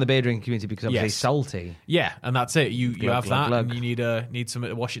did well in the beer drinking community because obviously it's salty. Yeah, and that's it. You have glug, that, glug. and you need something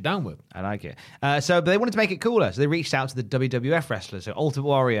to wash it down with. I like it. But they wanted to make it cooler, so they reached out to the WWF wrestlers. So Ultimate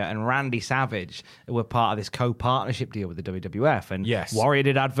Warrior and Randy Savage were part of this co-partnership deal with the WWF. And Warrior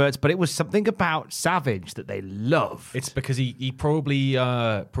did adverts, but it was something about Savage that they love. It's because he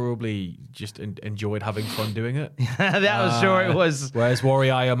probably just enjoyed having fun doing it. That was sure it was. Whereas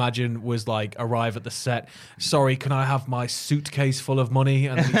Warrior, I imagine, was like arrive at the set. Sorry, can I have my suitcase full of money?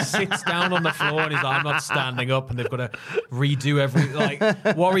 And then he sits down on the floor and he's like, I'm not standing up, and they've got to redo everything.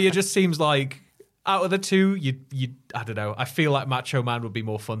 Warrior just seems like out of the two, you I don't know. I feel like Macho Man would be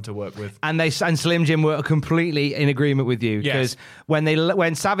more fun to work with. And Slim Jim were completely in agreement with you because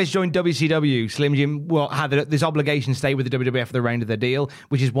when Savage joined WCW, Slim Jim had this obligation to stay with the WWF for the remainder of the deal,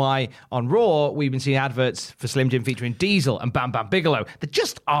 which is why on Raw we've been seeing adverts for Slim Jim featuring Diesel and Bam Bam Bigelow that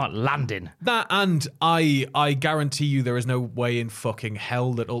just aren't landing. That, and I guarantee you there is no way in fucking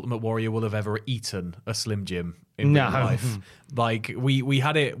hell that Ultimate Warrior will have ever eaten a Slim Jim in real life. Like we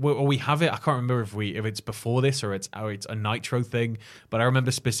had it, or we have it. I can't remember if it's before this or it's a Nitro thing. But I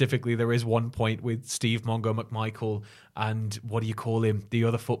remember specifically there is one point with Steve Mongo McMichael and what do you call him? The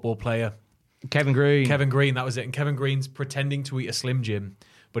other football player, Kevin Green. Kevin Green, that was it. And Kevin Green's pretending to eat a Slim Jim,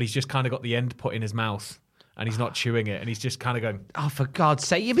 but he's just kind of got the end put in his mouth. And he's not chewing it, and he's just kind of going, "Oh, for God's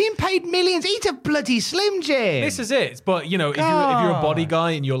sake, you're being paid millions. Eat a bloody Slim Jim." This is it. But if you're a body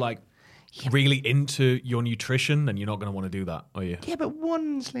guy and you're like really into your nutrition, then you're not going to want to do that, are you? Yeah, but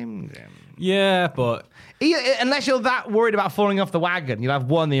one Slim Jim. Yeah, but unless you're that worried about falling off the wagon, you'll have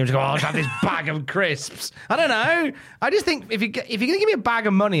one. Then you'll just go, "Oh, I'll have this bag of crisps." I don't know. I just think if you're going to give me a bag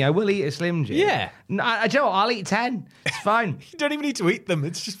of money, I will eat a Slim Jim. Yeah, Joe, I'll eat 10. It's fine. You don't even need to eat them.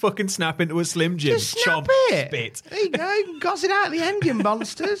 It's just fucking snap into a Slim Jim. Just snap Chomp, it. Spit. There you go. Goss it out at the end, you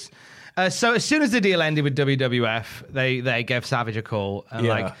monsters. So as soon as the deal ended with WWF, they gave Savage a call and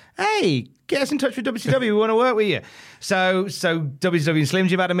like, "Hey, get us in touch with WCW. We want to work with you." So WCW and Slim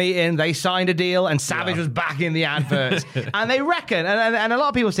Jim had a meeting. They signed a deal, and Savage was back in the adverts. And they reckon, and a lot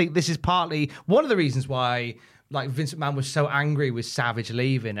of people think this is partly one of the reasons why like Vince McMahon was so angry with Savage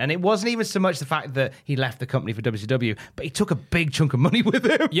leaving. And it wasn't even so much the fact that he left the company for WCW, but he took a big chunk of money with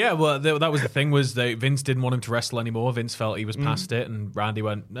him. Yeah, well, that was the thing, was that Vince didn't want him to wrestle anymore. Vince felt he was past it, and Randy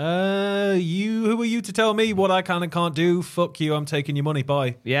went, who are you to tell me what I can and can't do? Fuck you, I'm taking your money,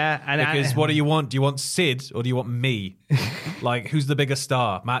 bye. Yeah. Because what do you want? Do you want Sid or do you want me? Like, who's the biggest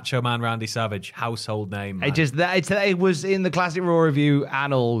star? Macho Man Randy Savage, household name, man. It was in the classic Raw review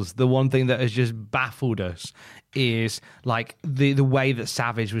annals, the one thing that has just baffled us is like the way that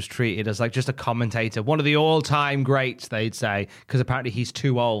Savage was treated as like just a commentator, one of the all-time greats, they'd say, because apparently he's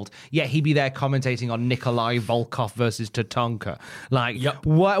too old. Yet he'd be there commentating on Nikolai Volkov versus Tatanka. Like,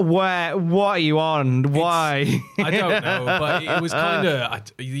 what are you on? Why? I don't know, but it was kind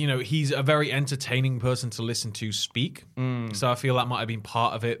of, he's a very entertaining person to listen to speak. So I feel that might have been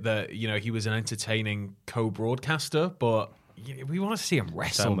part of it, that, he was an entertaining co-broadcaster, but we want to see him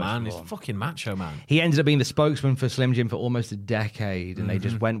wrestle, man. He's fucking macho, man. He ended up being the spokesman for Slim Jim for almost a decade, and they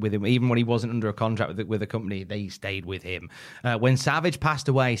just went with him. Even when he wasn't under a contract with the company, they stayed with him. When Savage passed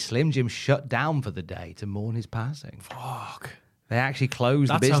away, Slim Jim shut down for the day to mourn his passing. Fuck. They actually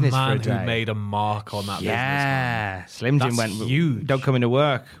closed That's the business a man for a day. who made a mark on that business. Yeah, Slim Jim went. Huge. Don't come into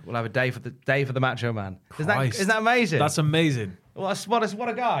work. We'll have a day for the Macho Man. Isn't that amazing? That's amazing. What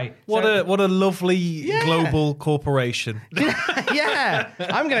a guy. What a lovely global corporation. Yeah.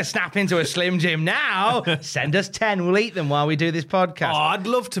 I'm going to snap into a Slim Jim now. Send us 10. We'll eat them while we do this podcast. Oh, I'd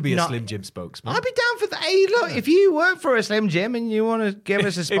love to be a Slim Jim spokesman. I'd be down for that. Hey, look, if you work for a Slim Jim and you want to give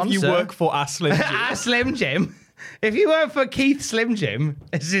us a sponsor. If you work for a Slim Jim. A Slim Jim. If you work for Keith Slim Jim,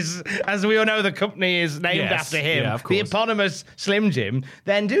 as we all know, the company is named after him, the eponymous Slim Jim,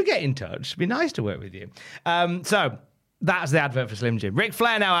 then do get in touch. It'd be nice to work with you. So that's the advert for Slim Jim. Ric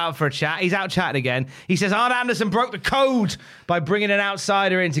Flair now out for a chat. He's out chatting again. He says Arn Anderson broke the code by bringing an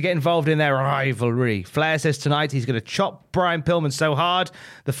outsider in to get involved in their rivalry. Flair says tonight he's going to chop Brian Pillman so hard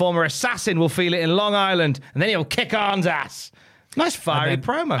the former assassin will feel it in Long Island, and then he'll kick Arn's ass. Nice fiery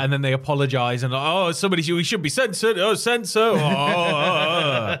promo. And then they apologise and, we should be censored. Oh, censor.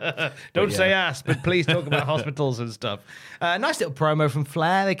 Don't say ass, but please talk about hospitals and stuff. Nice little promo from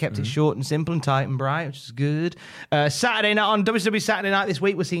Flair. They kept it short and simple and tight and bright, which is good. Saturday night, on WWE Saturday Night this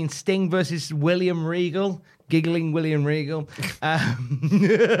week, we're seeing Sting versus William Regal. Giggling William Regal. A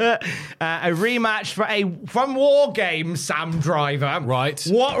rematch from War Games, Sam Driver. Right.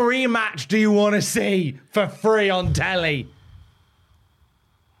 What rematch do you want to see for free on telly?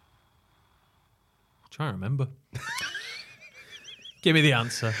 Try and remember. Give me the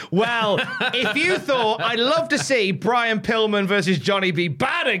answer. Well, if you thought I'd love to see Brian Pillman versus Johnny B.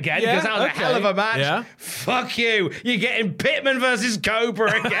 Bad again, because that was a hell of a match, fuck you. You're getting Pittman versus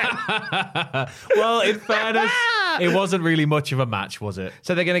Cobra again. Well, in fairness, it wasn't really much of a match, was it?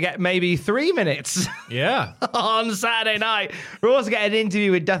 So they're going to get maybe 3 minutes. Yeah. On Saturday night. We'll also get an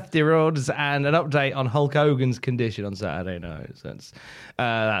interview with Dusty Rhodes and an update on Hulk Hogan's condition on Saturday night. So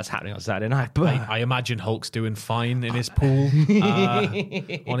that's happening on Saturday night. But I imagine Hulk's doing fine in his pool.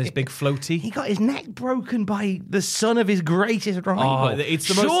 On his big floaty. He got his neck broken by the son of his greatest rival.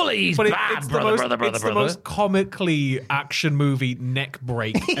 Surely he's bad, it's the most comically action movie neck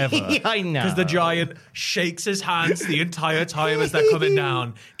break ever. I know. Because the giant shakes his hands the entire time as they're coming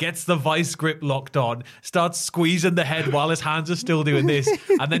down, gets the vice grip locked on, starts squeezing the head while his hands are still doing this,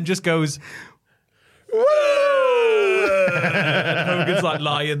 and then just goes... and Hogan's like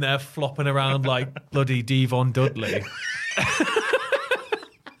lying there flopping around like bloody Devon Dudley.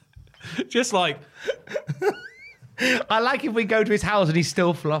 Just like... I like if we go to his house and he's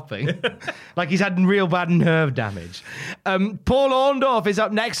still flopping. Like he's had real bad nerve damage. Paul Orndorff is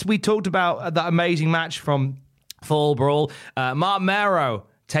up next. We talked about that amazing match from Fall Brawl. Mark Mero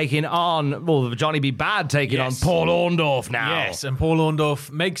taking on, Johnny B. Bad taking on Paul Orndorff now. Yes, and Paul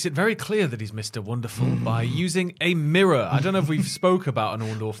Orndorff makes it very clear that he's Mr. Wonderful by using a mirror. I don't know if we've spoke about an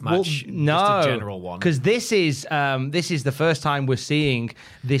Orndorff match, no, just a general one. Because this is the first time we're seeing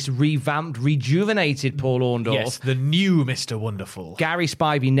this revamped, rejuvenated Paul Orndorff. Yes, the new Mr. Wonderful. Gary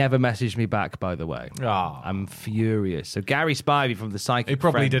Spivey never messaged me back, by the way. Oh. I'm furious. So Gary Spivey from the Psychic He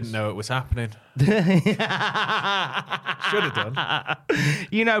probably Friends. didn't know it was happening. Should have done.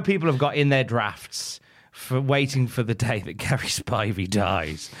 You know, people have got in their drafts for waiting for the day that Gary Spivey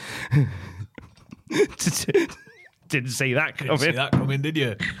dies. Didn't see that coming. Didn't see that coming, did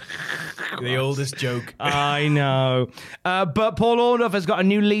you? The oldest joke. I know. But Paul Orndorff has got a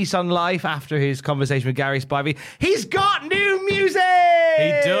new lease on life after his conversation with Gary Spivey. He's got new music! He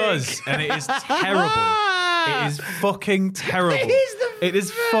does, and it is terrible. It is fucking terrible. It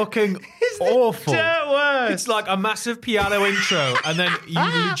is fucking awful. It's like a massive piano intro, and then you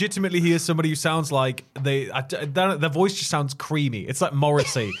legitimately hear somebody who sounds like their voice just sounds creamy. It's like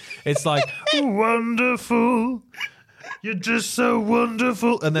Morrissey. It's like wonderful. You're just so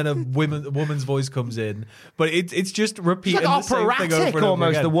wonderful. And then a woman's voice comes in. But it's just repeating the same thing over and over almost,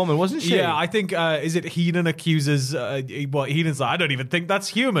 again. the woman, wasn't she? Yeah, I think, is it Heenan accuses, Heenan's like, I don't even think that's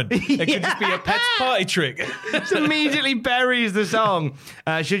human. It could just be a pet's party trick. Just immediately buries the song.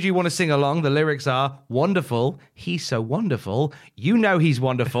 Should you want to sing along, the lyrics are, wonderful, he's so wonderful, you know he's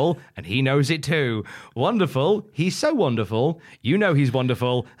wonderful, and he knows it too. Wonderful, he's so wonderful, you know he's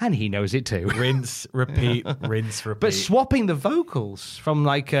wonderful, and he knows it too. Rinse, repeat, rinse, repeat. But swapping the vocals from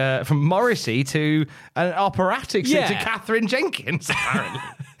from Morrissey to an operatic to Catherine Jenkins, apparently.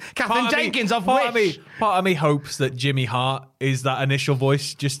 Catherine Jenkins of Wish. Part of me hopes that Jimmy Hart is that initial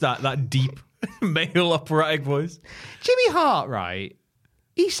voice, just that deep male operatic voice. Jimmy Hart, right?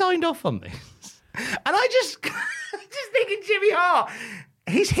 He signed off on this. And I just thinking Jimmy Hart,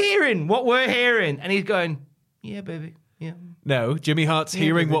 he's hearing what we're hearing, and he's going, yeah, baby, yeah. No, Jimmy Hart's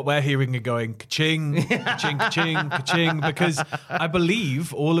hearing what we're hearing and going, ka-ching, ka-ching, ka-ching, ka-ching, because I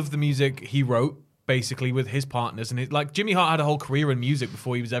believe all of the music he wrote basically with his partners, and Jimmy Hart had a whole career in music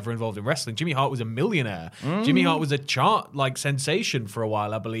before he was ever involved in wrestling. Jimmy Hart was a millionaire. Jimmy Hart was a chart sensation for a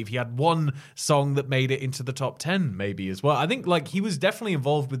while. I believe he had one song that made it into the top 10 maybe as well. I think he was definitely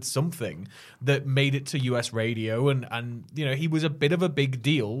involved with something that made it to US radio, and he was a bit of a big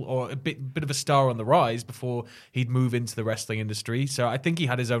deal, or a bit of a star on the rise before he'd move into the wrestling industry. So I think he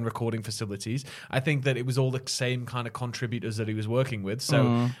had his own recording facilities. I think that it was all the same kind of contributors that he was working with.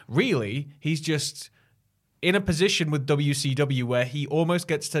 So really, he's just in a position with WCW where he almost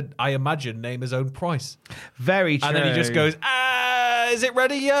gets to, I imagine, name his own price. Very true. And then he just goes, is it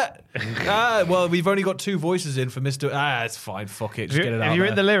ready yet? Well, we've only got 2 voices in for Mr. It's fine, fuck it, just get it out. Have you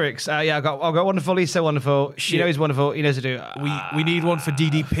written the lyrics? I've got wonderful, he's so wonderful. You know he's wonderful, he knows to do. We need one for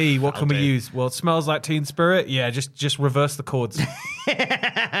DDP. What can we use? Well, it smells like Teen Spirit. Yeah, just reverse the chords.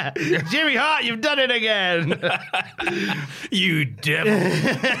 Jimmy Hart, you've done it again. You devil.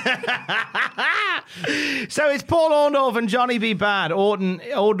 So it's Paul Orndorff and Johnny B. Bad.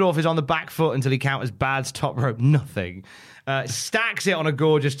 Orndorff is on the back foot until he counters Bad's top rope nothing. Stacks it on a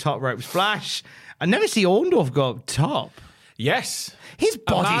gorgeous top rope splash. I never see Orndorff go up top. Yes. His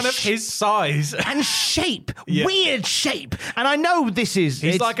body, a man of his size and shape, weird shape. And I know this is...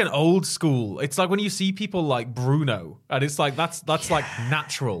 He's like an old school. It's like when you see people like Bruno, and it's like, that's like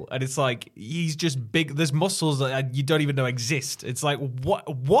natural. And it's like, he's just big. There's muscles that you don't even know exist. It's like,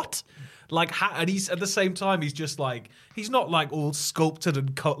 what? And he's at the same time, he's just he's not all sculpted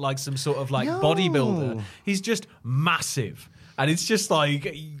and cut like some sort of bodybuilder. He's just massive. And it's just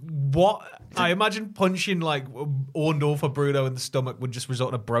what? I imagine punching Orndorff or Bruno in the stomach would just result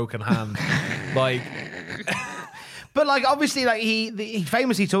in a broken hand. But obviously, he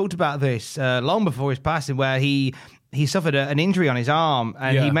famously talked about this long before his passing, where he suffered an injury on his arm,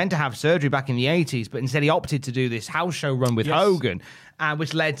 and he meant to have surgery back in the 80s, but instead he opted to do this house show run with Hogan,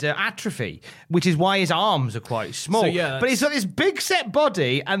 which led to atrophy, which is why his arms are quite small. But he's got this big set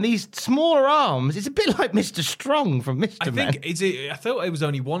body and these smaller arms. It's a bit like Mr. Strong from Mr. Men. I thought it was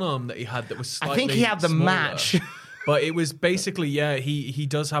only one arm that he had that was slightly I think he had the smaller. match. But it was basically, he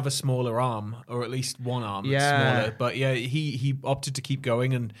does have a smaller arm, or at least one arm that's smaller. But he opted to keep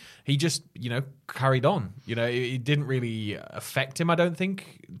going, and he just, carried on. It didn't really affect him, I don't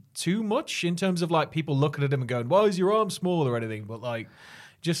think, too much in terms of people looking at him and going, why is your arm small or anything? But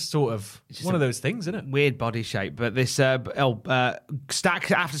just sort of one of those things, isn't it? Weird body shape. But this after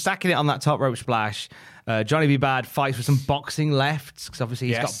stacking it on that top rope splash, Johnny B. Bad fights with some boxing lefts, because obviously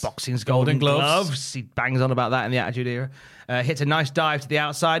he's got boxing's golden gloves. He bangs on about that in the Attitude Era. Hits a nice dive to the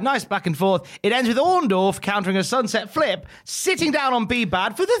outside, nice back and forth. It ends with Orndorff countering a sunset flip, sitting down on B.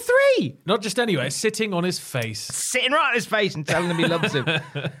 Bad for the 3. Not just anyway, sitting on his face. Sitting right on his face and telling him he loves him. What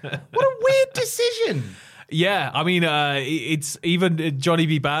a weird decision. Yeah, I mean, it's even Johnny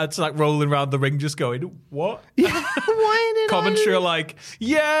B. Bad's rolling around the ring just going, what? Yeah, why did Commentary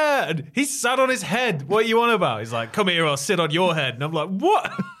and he's sat on his head. What are you on about? He's like, come here, I'll sit on your head. And I'm like,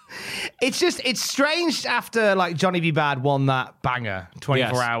 what? It's strange after Johnny B. Bad won that banger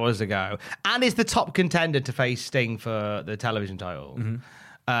 24 hours ago and is the top contender to face Sting for the television title.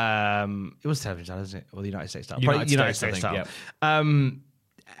 Mm-hmm. It was television title, isn't it? Or the United States title? United States title. Yeah.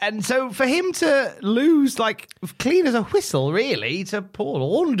 And so for him to lose clean as a whistle, really, to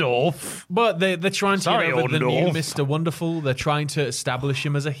Paul Orndorff. But they're trying to get over the new Mr. Wonderful. They're trying to establish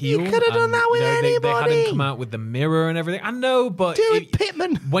him as a heel. You could have done that with anybody. They had him come out with the mirror and everything. I know, but... Do it,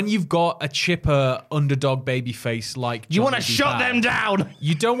 Pittman. When you've got a chipper underdog baby face like you want to shut them down.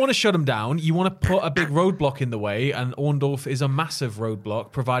 You don't want to shut them down. You want to put a big roadblock in the way, and Orndorff is a massive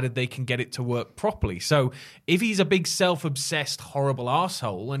roadblock, provided they can get it to work properly. So if he's a big self-obsessed, horrible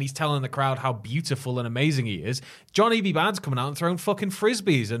arsehole, towel and he's telling the crowd how beautiful and amazing he is, Johnny B. Bad's coming out and throwing fucking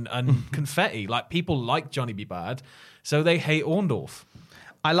frisbees and confetti. Like, people like Johnny B. Bad, so they hate Orndorff.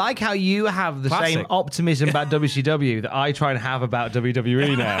 I like how you have the Classic. same optimism about WCW that I try and have about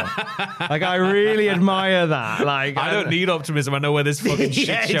WWE now. Like, I really admire that. Like, I don't need optimism. I know where this fucking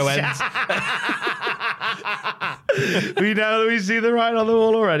shit show ends. We know that we see the writing on the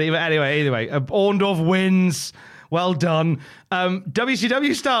wall already. But anyway, either way, Orndorff wins. Well done.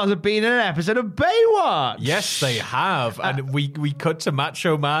 WCW stars have been in an episode of Baywatch. Yes, they have. And we cut to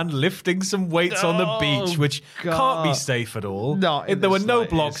Macho Man lifting some weights on the beach, which can't be safe at all. Not in there the were no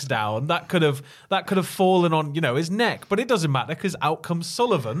slightest. blocks down. That could have fallen on, his neck. But it doesn't matter because out comes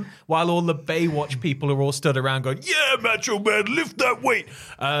Sullivan while all the Baywatch people are all stood around going, yeah, Macho Man, lift that weight.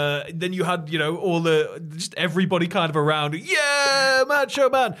 Then you had, just everybody kind of around, yeah, Macho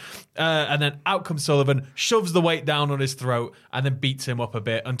Man. And then out comes Sullivan, shoves the weight down on his throat, and then beats him up a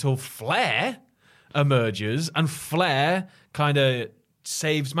bit until Flair emerges, and Flair kind of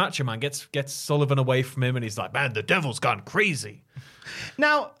saves Macho Man, gets Sullivan away from him, and he's like, man, the devil's gone crazy.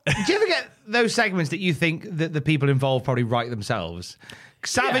 Now, do you ever get those segments that you think that the people involved probably write themselves?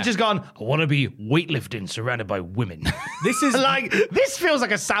 Savage has gone, I want to be weightlifting surrounded by women. This is this feels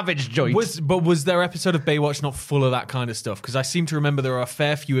like a Savage joint. Was their episode of Baywatch not full of that kind of stuff? Because I seem to remember there are a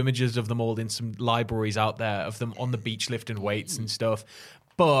fair few images of them all in some libraries out there of them on the beach lifting weights and stuff.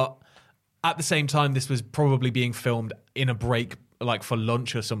 But at the same time, this was probably being filmed in a break, like for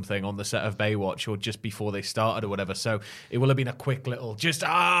lunch or something on the set of Baywatch, or just before they started or whatever. So it will have been a quick little, just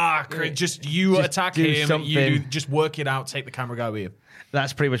you attack him, you just work it out, take the camera guy with you.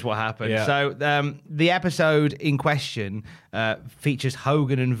 That's pretty much what happened. Yeah. So the episode in question features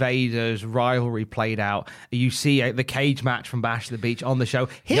Hogan and Vader's rivalry played out. You see the cage match from Bash at the Beach on the show.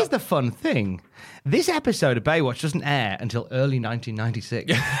 Here's the fun thing. This episode of Baywatch doesn't air until early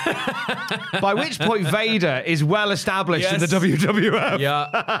 1996. By which point Vader is well established in the WWF.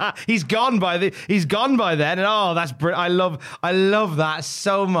 Yeah. He's gone by then, and that's brilliant. I love that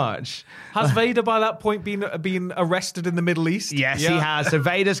so much. Has Vader by that point been arrested in the Middle East? Yes, he has. So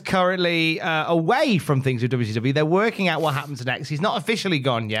Vader's currently away from things with WCW. They're working out what happens next. He's not officially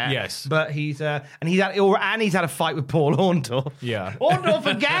gone yet. Yes, but he's had a fight with Paul Orndorff. Yeah, Orndorff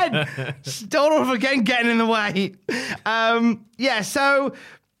again. Orndorff again getting in the way. So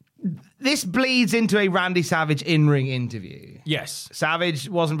this bleeds into a Randy Savage in-ring interview. Yes. Savage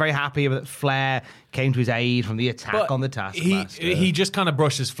wasn't very happy that Flair came to his aid from the attack on the Taskmaster. He just kind of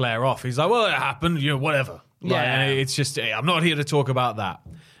brushes Flair off. He's like, well, it happened, whatever. Yeah. It's just, I'm not here to talk about that.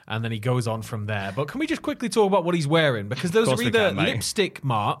 And then he goes on from there. But can we just quickly talk about what he's wearing? Because those are either lipstick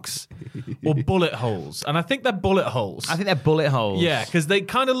marks or bullet holes. And I think they're bullet holes. I think they're bullet holes. Yeah, because they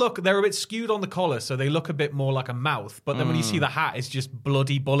kind of they're a bit skewed on the collar, so they look a bit more like a mouth. But then when you see the hat, it's just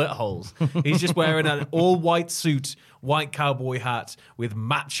bloody bullet holes. He's just wearing an all-white suit, white cowboy hat with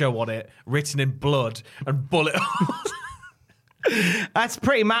macho on it, written in blood, and bullet holes. That's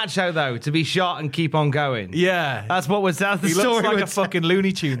pretty macho, though, to be shot and keep on going. Yeah. That's the story. He looks like a fucking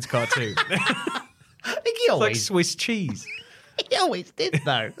Looney Tunes cartoon. I think he always... like Swiss cheese. He always did,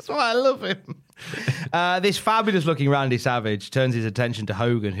 though. That's why I love him. This fabulous-looking Randy Savage turns his attention to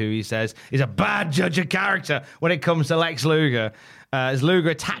Hogan, who he says is a bad judge of character when it comes to Lex Luger, as Luger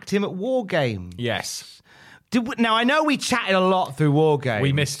attacked him at War Games. Yes. Now, I know we chatted a lot through War Games.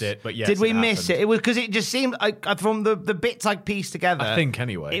 We missed it, but yes. Did we miss it? It was because it just seemed like, from the bits I pieced together. I think,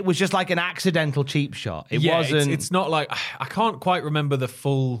 anyway. It was just like an accidental cheap shot. It wasn't. It's not like. I can't quite remember the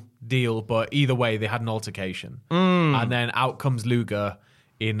full deal, but either way, they had an altercation. And then out comes Luger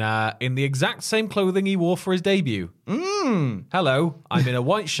in the exact same clothing he wore for his debut. Hello, I'm in a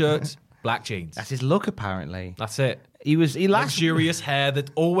white shirt, black jeans. That's his look, apparently. That's it. He luxurious hair that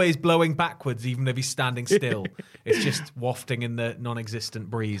always blowing backwards, even if he's standing still. It's just wafting in the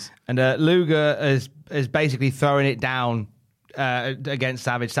non-existent breeze. And Luger is basically throwing it down against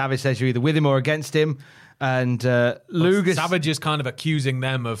Savage. Savage says you're either with him or against him. And Luger... Savage is kind of accusing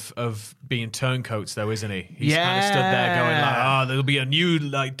them of being turncoats, though, isn't he? He's kind of stood there going like, there'll be a new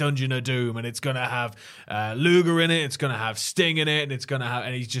Dungeon of Doom, and it's going to have Luger in it, it's going to have Sting in it, and it's going to have...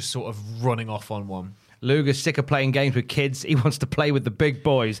 And he's just sort of running off on one. Luger's sick of playing games with kids. He wants to play with the big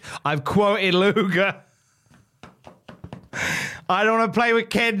boys. I've quoted Luger. I don't want to play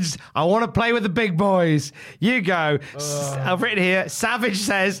with kids. I want to play with the big boys. You go. I've written here, Savage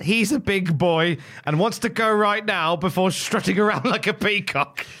says he's a big boy and wants to go right now before strutting around like a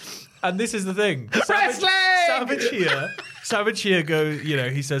peacock. And this is the thing. Wrestling! Savage here goes,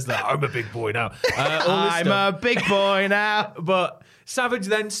 he says that, I'm a big boy now. I'm a big boy now. But Savage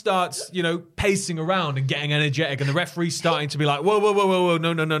then starts, pacing around and getting energetic, and the referee's starting to be like, whoa,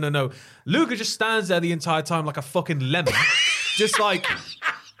 no. Luger just stands there the entire time like a fucking lemon. Just like,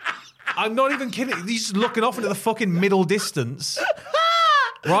 I'm not even kidding. He's just looking off into the fucking middle distance.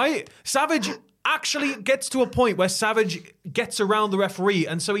 Right? Savage actually gets to a point where Savage gets around the referee,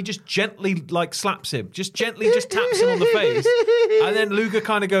 and so he just gently slaps him. Just taps him on the face. And then Luger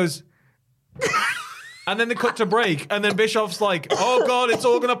kind of goes... And then they cut to break, and then Bischoff's like, oh, God, it's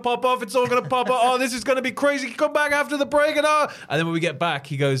all going to pop off. Oh, this is going to be crazy. Come back after the break. And then when we get back,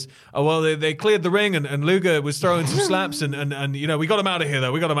 he goes, oh, well, they cleared the ring, and Luger was throwing some slaps, and we got him out of here,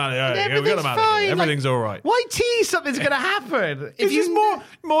 though. We got him out of here. We got him out of here. Everything's all right. Why tease something's going to happen? If he's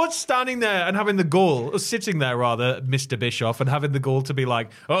more standing there and having the gall, or sitting there, rather, Mr. Bischoff, and having the gall to be like,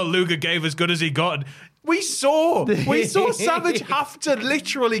 oh, Luger gave as good as he got. We saw Savage have to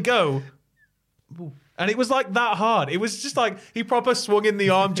literally go... And it was like that hard. It was just like he proper swung in the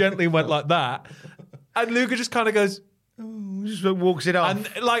arm gently and went like that. And Luger just kind of goes, just walks it off.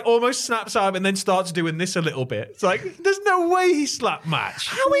 And like almost snaps out and then starts doing this a little bit. It's like, there's no way he slapped Match.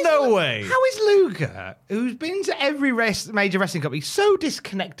 No way. How is Luger, who's been to every major wrestling company, so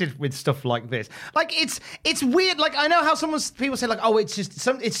disconnected with stuff like this? Like, it's weird. Like, I know how people say, like, oh, it's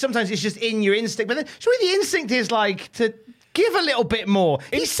sometimes it's just in your instinct. But then surely the instinct is like to... give a little bit more.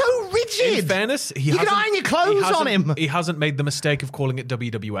 He's so rigid. In fairness, you can iron your clothes on him. He hasn't made the mistake of calling it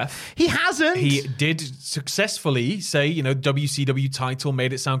WWF. He hasn't. He did successfully say, WCW title,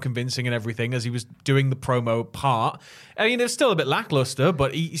 made it sound convincing and everything as he was doing the promo part. I mean, it's still a bit lackluster,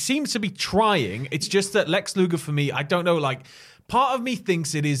 but he seems to be trying. It's just that Lex Luger, for me, I don't know, like... Part of me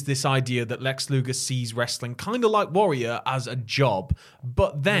thinks it is this idea that Lex Luger sees wrestling kind of like Warrior as a job,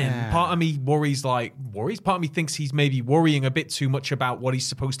 but then part of me part of me thinks he's maybe worrying a bit too much about what he's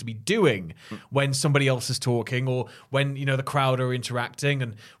supposed to be doing when somebody else is talking or when, the crowd are interacting,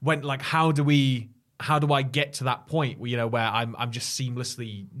 and when, like, how do I get to that point where, where I'm just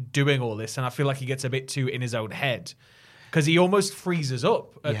seamlessly doing all this, and I feel like he gets a bit too in his own head. Because he almost freezes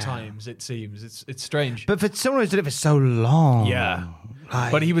up at times, it seems. It's strange. But for someone who's done it for so long. Yeah.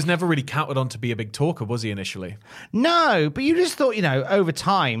 But he was never really counted on to be a big talker, was he, initially? No, but you just thought, over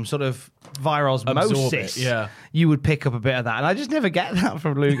time, sort of via osmosis, you would pick up a bit of that. And I just never get that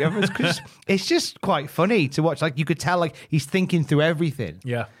from Luger. It's just quite funny to watch. Like, you could tell, like, he's thinking through everything.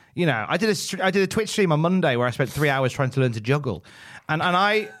 Yeah. I did a Twitch stream on Monday where I spent 3 hours trying to learn to juggle. And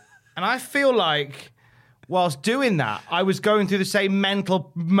I feel like... whilst doing that, I was going through the same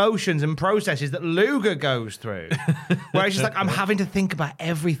mental motions and processes that Luger goes through. Where it's just like, I'm having to think about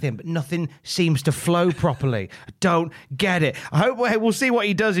everything, but nothing seems to flow properly. I don't get it. I hope we'll see what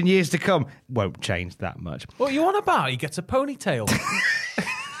he does in years to come. Won't change that much. What are you on about? He gets a ponytail.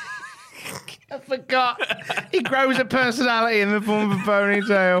 I forgot. He grows a personality in the form of a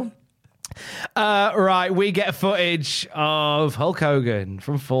ponytail. Right, we get footage of Hulk Hogan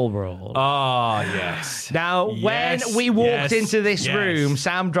from Fall Brawl. Oh, yes. Now, when we walked into this room,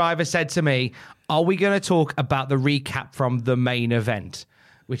 Sam Driver said to me, are we going to talk about the recap from the main event?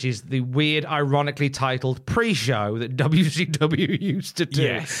 Which is the weird, ironically titled pre-show that WCW used to do.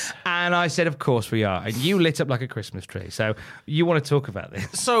 Yes. And I said, of course we are. And you lit up like a Christmas tree. So you want to talk about this.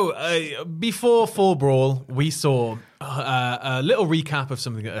 So before Fall Brawl, we saw a little recap of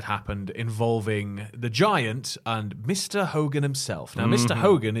something that had happened involving the Giant and Mr. Hogan himself. Now, Mr.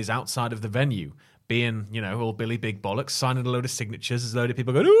 Hogan is outside of the venue, being, all Billy Big Bollocks, signing a load of signatures. There's a load of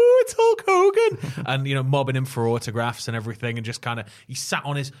people going, oh, it's Hulk Hogan. And, mobbing him for autographs and everything. And just kind of, he sat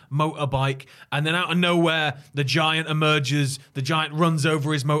on his motorbike. And then out of nowhere, the Giant emerges. The Giant runs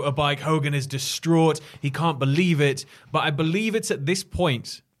over his motorbike. Hogan is distraught. He can't believe it. But I believe it's at this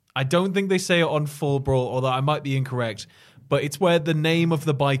point, I don't think they say it on Fall Brawl, although I might be incorrect, but it's where the name of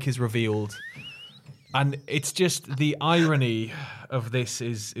the bike is revealed. And it's just the irony of this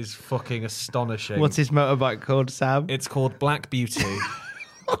is fucking astonishing. What's his motorbike called, Sam? It's called Black Beauty.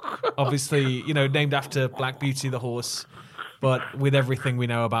 Obviously, named after Black Beauty the horse. But with everything we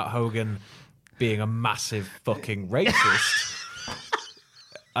know about Hogan being a massive fucking racist.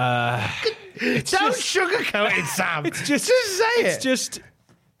 Don't sugarcoat it, Sam. It's just say it. It's just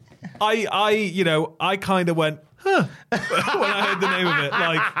I kind of went, huh, when I heard the name of it,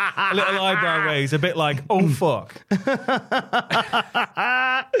 like a little eyebrow raise, a bit like, oh fuck.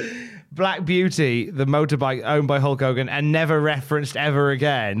 Black Beauty, the motorbike owned by Hulk Hogan and never referenced ever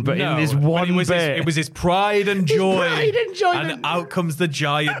again, but in this one bit. It was his pride and joy. Pride and enjoyment. And out comes the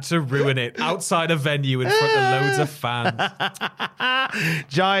Giant to ruin it, outside a venue in front of loads of fans.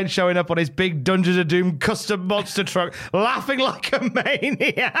 Giant showing up on his big Dungeons of Doom custom monster truck, laughing like a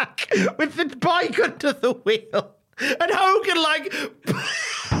maniac with the bike under the wheel. And Hogan,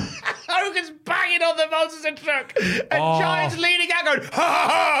 Hogan's banging on the monster truck. And Giant's leaning out going, ha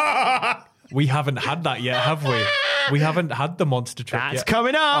ha ha. We haven't had that yet, have we? We haven't had the monster truck yet. That's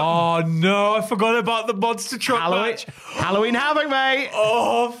coming up. Oh, no. I forgot about the monster truck match. Halloween Havoc, mate.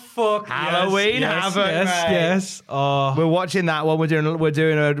 Oh, fuck. Halloween Havoc, mate. Yes. Oh. We're watching that one. We're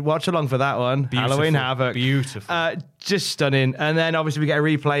doing a watch along for that one. Beautiful. Halloween Havoc. Beautiful. Just stunning. And then obviously we get a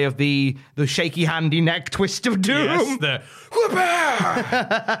replay of the shaky handy neck twist of doom. Yes, the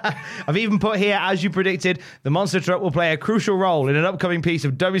I've even put here, as you predicted, the monster truck will play a crucial role in an upcoming piece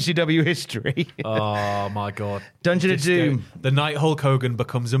of WCW history. Oh, my God. Dungeon of Doom. The night Hulk Hogan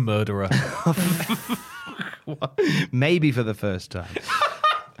becomes a murderer. Maybe for the first time.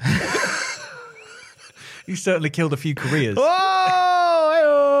 He certainly killed a few careers.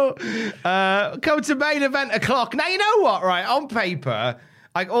 Oh, come to main event o'clock. Now, you know what, right? On paper,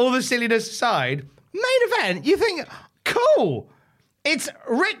 like all the silliness aside, main event, you think, cool. It's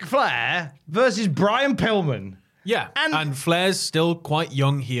Ric Flair versus Brian Pillman. Yeah, and Flair's still quite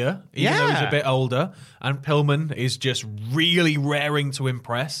young here, even though he's a bit older. And Pillman is just really raring to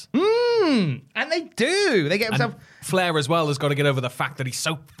impress. And they do. They get himself... Flair as well has got to get over the fact that he's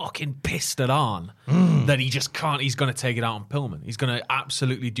so fucking pissed at Arn that he just can't. He's going to take it out on Pillman. He's going to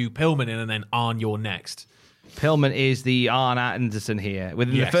absolutely do Pillman in, and then Arn, you're next. Pillman is the Arn Anderson here.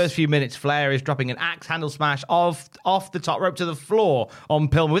 Within the first few minutes, Flair is dropping an axe handle smash off the top rope to the floor on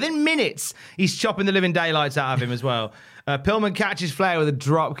Pillman. Within minutes, he's chopping the living daylights out of him as well. Pillman catches Flair with a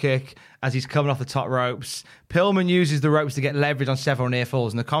drop kick as he's coming off the top ropes. Pillman uses the ropes to get leverage on several near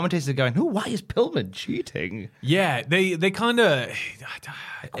falls, and the commentators are going, why is Pillman cheating? Yeah, they kind of...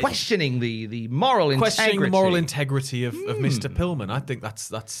 questioning the moral integrity. Questioning the moral integrity of Mr. Pillman. I think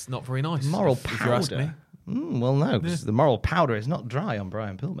that's not very nice. Moral if you ask me. powder. Well, no, because the moral powder is not dry on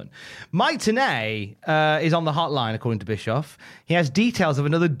Brian Pillman. Mike Tenay is on the hotline, according to Bischoff. He has details of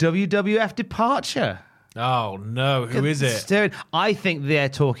another WWF departure. Oh, no. Who is it? I think they're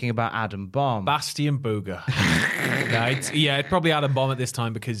talking about Adam Bomb. Bastian Booger. It's probably Adam Bomb at this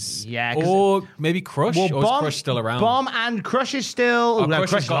time because... Yeah. Or maybe Crush? Well, or is Crush still around? Bomb and Crush is still... Oh, no,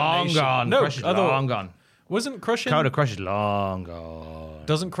 Crush is long gone. No, Crush is long gone. Wasn't Crush in? Crush is long gone.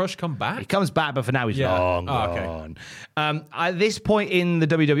 Doesn't Crush come back? He comes back, but for now he's long gone. At this point in the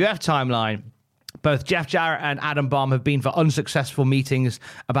WWF timeline, both Jeff Jarrett and Adam Bomb have been for unsuccessful meetings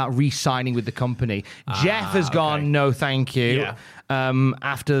about re-signing with the company. Jeff has gone, no thank you,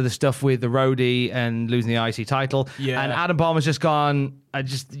 after the stuff with the roadie and losing the IC title. Yeah. And Adam Bomb has just gone, I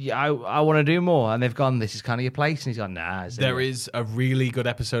want to do more. And they've gone, this is kind of your place. And he's gone, nah. There is a really good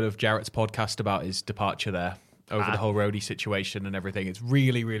episode of Jarrett's podcast about his departure there. Over the whole roadie situation and everything. It's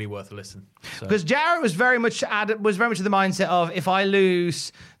really, really worth a listen. Because Jarrett was very much of the mindset of, if I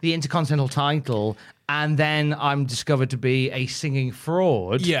lose the Intercontinental title and then I'm discovered to be a singing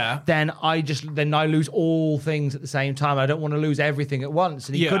fraud, then I lose all things at the same time. I don't want to lose everything at once.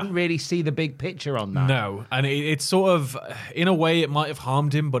 And he couldn't really see the big picture on that. No, and it's sort of, in a way, it might have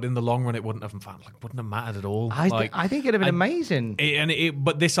harmed him, but in the long run, it wouldn't have mattered at all. I think it'd have been amazing.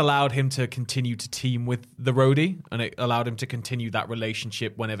 But this allowed him to continue to team with the roadie, and it allowed him to continue that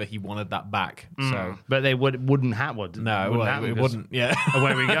relationship whenever he wanted that back. So, but they wouldn't have one. No, it wouldn't. Yeah.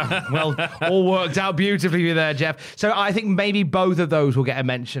 Away we go. Well, all worked out beautifully there, Jeff. So I think maybe both of those will get a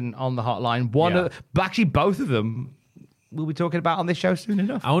mention on the hotline. Actually, both of them we'll be talking about on this show soon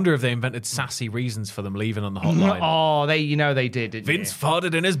enough. I wonder if they invented sassy reasons for them leaving on the hotline. Oh, they did, didn't Vince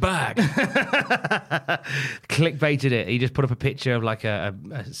farted in his bag. Clickbaited it. He just put up a picture of like a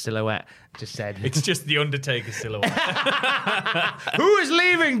silhouette. Just said... It's just the Undertaker silhouette. Who is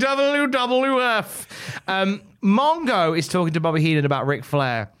leaving WWF? Mongo is talking to Bobby Heenan about Ric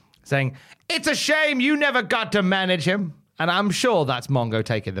Flair, saying, it's a shame you never got to manage him. And I'm sure that's Mongo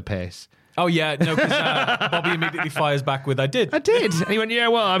taking the piss. Oh, yeah, no, because Bobby immediately fires back with, I did. And he went, yeah,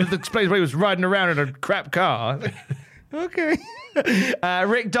 well, I'm the place where he was riding around in a crap car. Okay.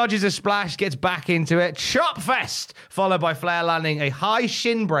 Rick dodges a splash, gets back into it. Chop fest, followed by Flair landing a high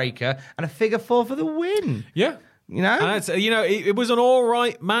shin breaker and a figure four for the win. Yeah. You know? And it was an all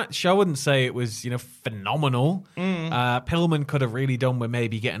right match. I wouldn't say it was, phenomenal. Pillman could have really done with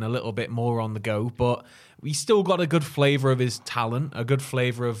maybe getting a little bit more on the go, but we still got a good flavour of his talent, a good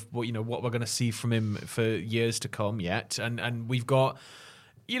flavour of what we're going to see from him for years to come yet. And we've got,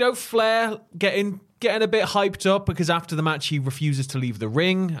 Flair getting a bit hyped up because after the match he refuses to leave the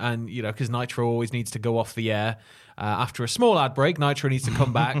ring, and because Nitro always needs to go off the air. After a small ad break, Nitro needs to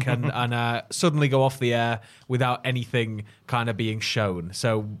come back and suddenly go off the air without anything kind of being shown.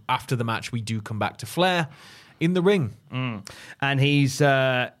 So after the match, we do come back to Flair in the ring. And he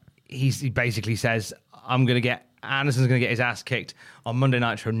basically says, I'm going to get Anderson's going to get his ass kicked on Monday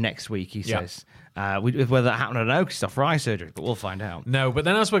Nitro next week, he says. Whether that happened, I don't know, because he's off for eye surgery, but we'll find out. No, but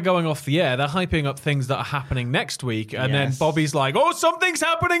then as we're going off the air, they're hyping up things that are happening next week, and then Bobby's like, oh, something's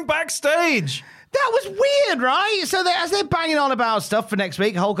happening backstage. That was weird, right? So as they're banging on about stuff for next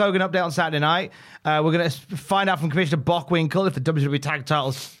week, Hulk Hogan update on Saturday night. We're going to find out from Commissioner Bockwinkel if the WWE Tag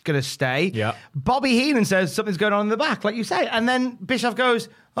Title's going to stay. Yeah. Bobby Heenan says something's going on in the back, like you say. And then Bischoff goes,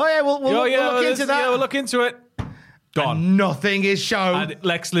 oh, yeah, we'll look into that. Yeah, we'll look into it. Gone. And nothing is shown. And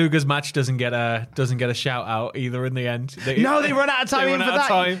Lex Luger's match doesn't get a shout out either in the end. They run out of time even for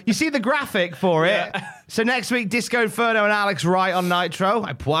that. You see the graphic for it. So next week, Disco Inferno and Alex Wright on Nitro.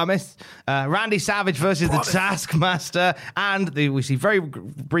 I promise. Randy Savage versus the Taskmaster, and we see very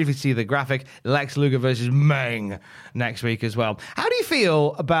briefly see the graphic Lex Luger versus Meng next week as well. How do you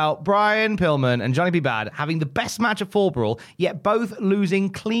feel about Brian Pillman and Johnny B. Bad having the best match at Fall Brawl, yet both losing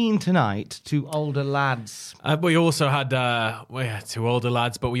clean tonight to older lads? We also had two older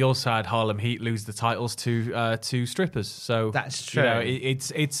lads, but we also had Harlem Heat lose the titles to strippers. So that's true.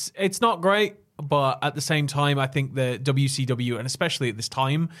 It's not great. But at the same time, I think the WCW, and especially at this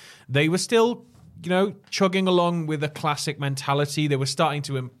time, they were still, chugging along with a classic mentality. They were starting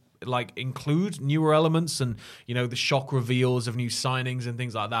to include newer elements and, the shock reveals of new signings and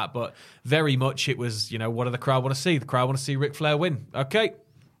things like that. But very much it was, what do the crowd want to see? The crowd want to see Ric Flair win. Okay.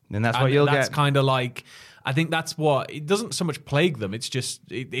 And that's what you'll get. That's kind of like, I think that's what, it doesn't so much plague them. It's just,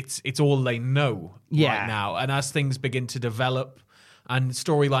 it's all they know right now. And as things begin to develop, and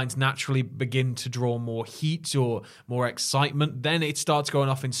storylines naturally begin to draw more heat or more excitement, then it starts going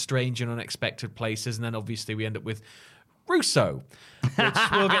off in strange and unexpected places, and then obviously we end up with Russo, which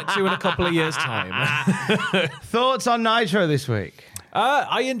we'll get to in a couple of years' time. Thoughts on Nitro this week?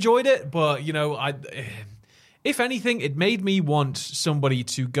 I enjoyed it, but, if anything, it made me want somebody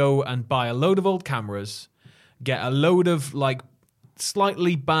to go and buy a load of old cameras, get a load of,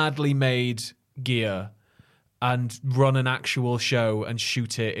 slightly badly made gear, and run an actual show and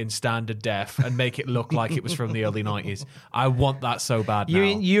shoot it in standard def and make it look like it was from the early 90s. I want that so bad now.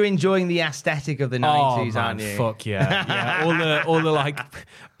 You're enjoying the aesthetic of the 90s, aren't you? Fuck yeah. All the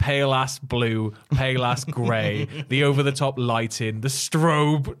pale ass blue, pale ass grey, the over the top lighting, the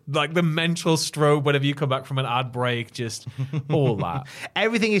strobe, the mental strobe whenever you come back from an ad break, just all that.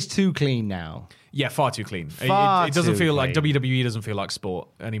 Everything is too clean now. Yeah, far too clean. It doesn't feel like WWE doesn't feel like sport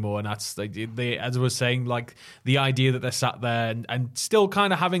anymore, and that's they as I was saying, the idea that they're sat there and still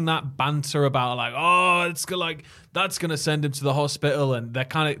kind of having that banter about it's that's gonna send him to the hospital, and they're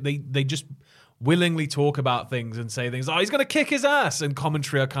kind of they just willingly talk about things and say things. He's gonna kick his ass, and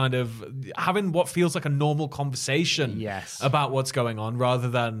commentary are kind of having what feels like a normal conversation about what's going on, rather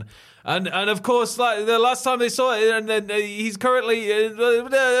than. And of course, the last time they saw it, and then he's currently little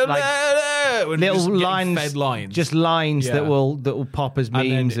lines, just lines that will pop as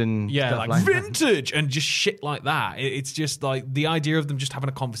memes and stuff like vintage and just shit like that. It's just the idea of them just having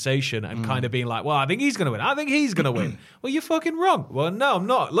a conversation and kind of being like, well, I think he's gonna win. I think he's gonna win. Well, you're fucking wrong. Well, no, I'm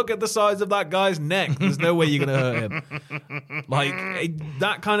not. Look at the size of that guy's neck. There's no way you're gonna hurt him.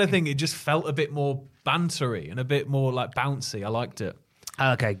 That kind of thing. It just felt a bit more bantery and a bit more bouncy. I liked it.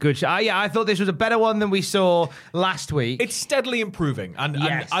 Okay, good. I thought this was a better one than we saw last week. It's steadily improving. And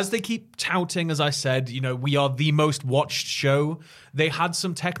as they keep touting, as I said, we are the most watched show. They had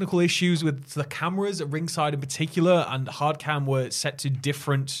some technical issues with the cameras at ringside in particular, and hard cam were set to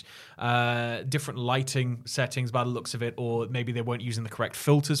different lighting settings by the looks of it, or maybe they weren't using the correct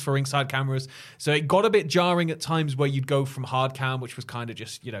filters for ringside cameras. So it got a bit jarring at times where you'd go from hard cam, which was kind of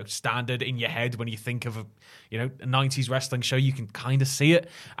just, standard in your head when you think of a 90s wrestling show, you can kind of see it.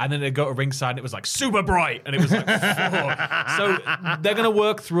 And then they'd go to ringside and it was super bright, and it was So they're going to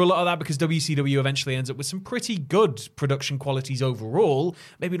work through a lot of that, because WCW eventually ends up with some pretty good production qualities overall.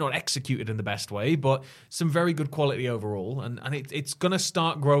 Maybe not executed in the best way, but some very good quality overall. And it's going to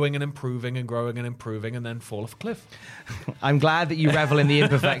start growing and improving and growing and improving, and then fall off a cliff. I'm glad that you revel in the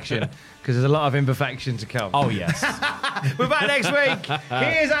imperfection, because there's a lot of imperfection to come. Oh, yes. We're back next week.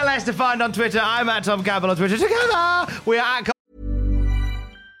 Here's at Lester Find on Twitter. I'm at Tom Campbell on Twitter. Together, we are at...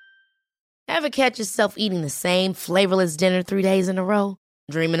 Ever catch yourself eating the same flavorless dinner 3 days in a row?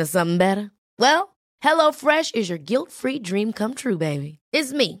 Dreaming of something better? Well, HelloFresh is your guilt-free dream come true, baby.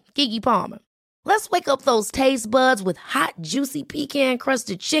 It's me, Keke Palmer. Let's wake up those taste buds with hot, juicy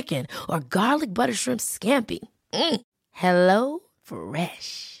pecan-crusted chicken or garlic butter shrimp scampi. Hello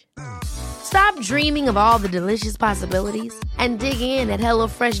Fresh. Stop dreaming of all the delicious possibilities and dig in at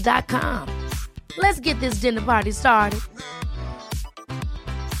HelloFresh.com. Let's get this dinner party started.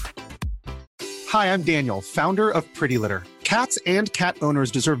 Hi, I'm Daniel, founder of Pretty Litter. Cats and cat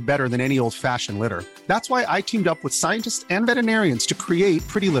owners deserve better than any old-fashioned litter. That's why I teamed up with scientists and veterinarians to create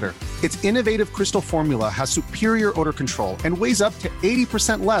Pretty Litter. Its innovative crystal formula has superior odor control and weighs up to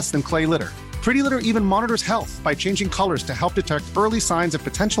 80% less than clay litter. Pretty Litter even monitors health by changing colors to help detect early signs of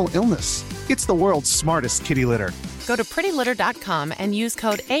potential illness. It's the world's smartest kitty litter. Go to prettylitter.com and use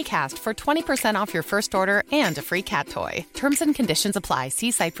code ACAST for 20% off your first order and a free cat toy. Terms and conditions apply.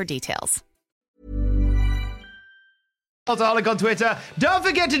 See site for details. Alcoholic on Twitter. Don't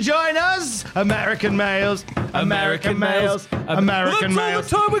forget to join us, American males. American males. American males.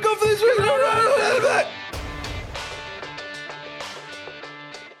 That's all the time we got for this week.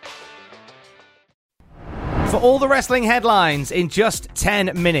 For all the wrestling headlines in just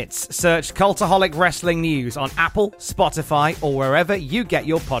 10 minutes, search Cultaholic Wrestling News on Apple, Spotify, or wherever you get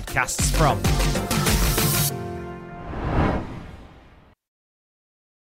your podcasts from.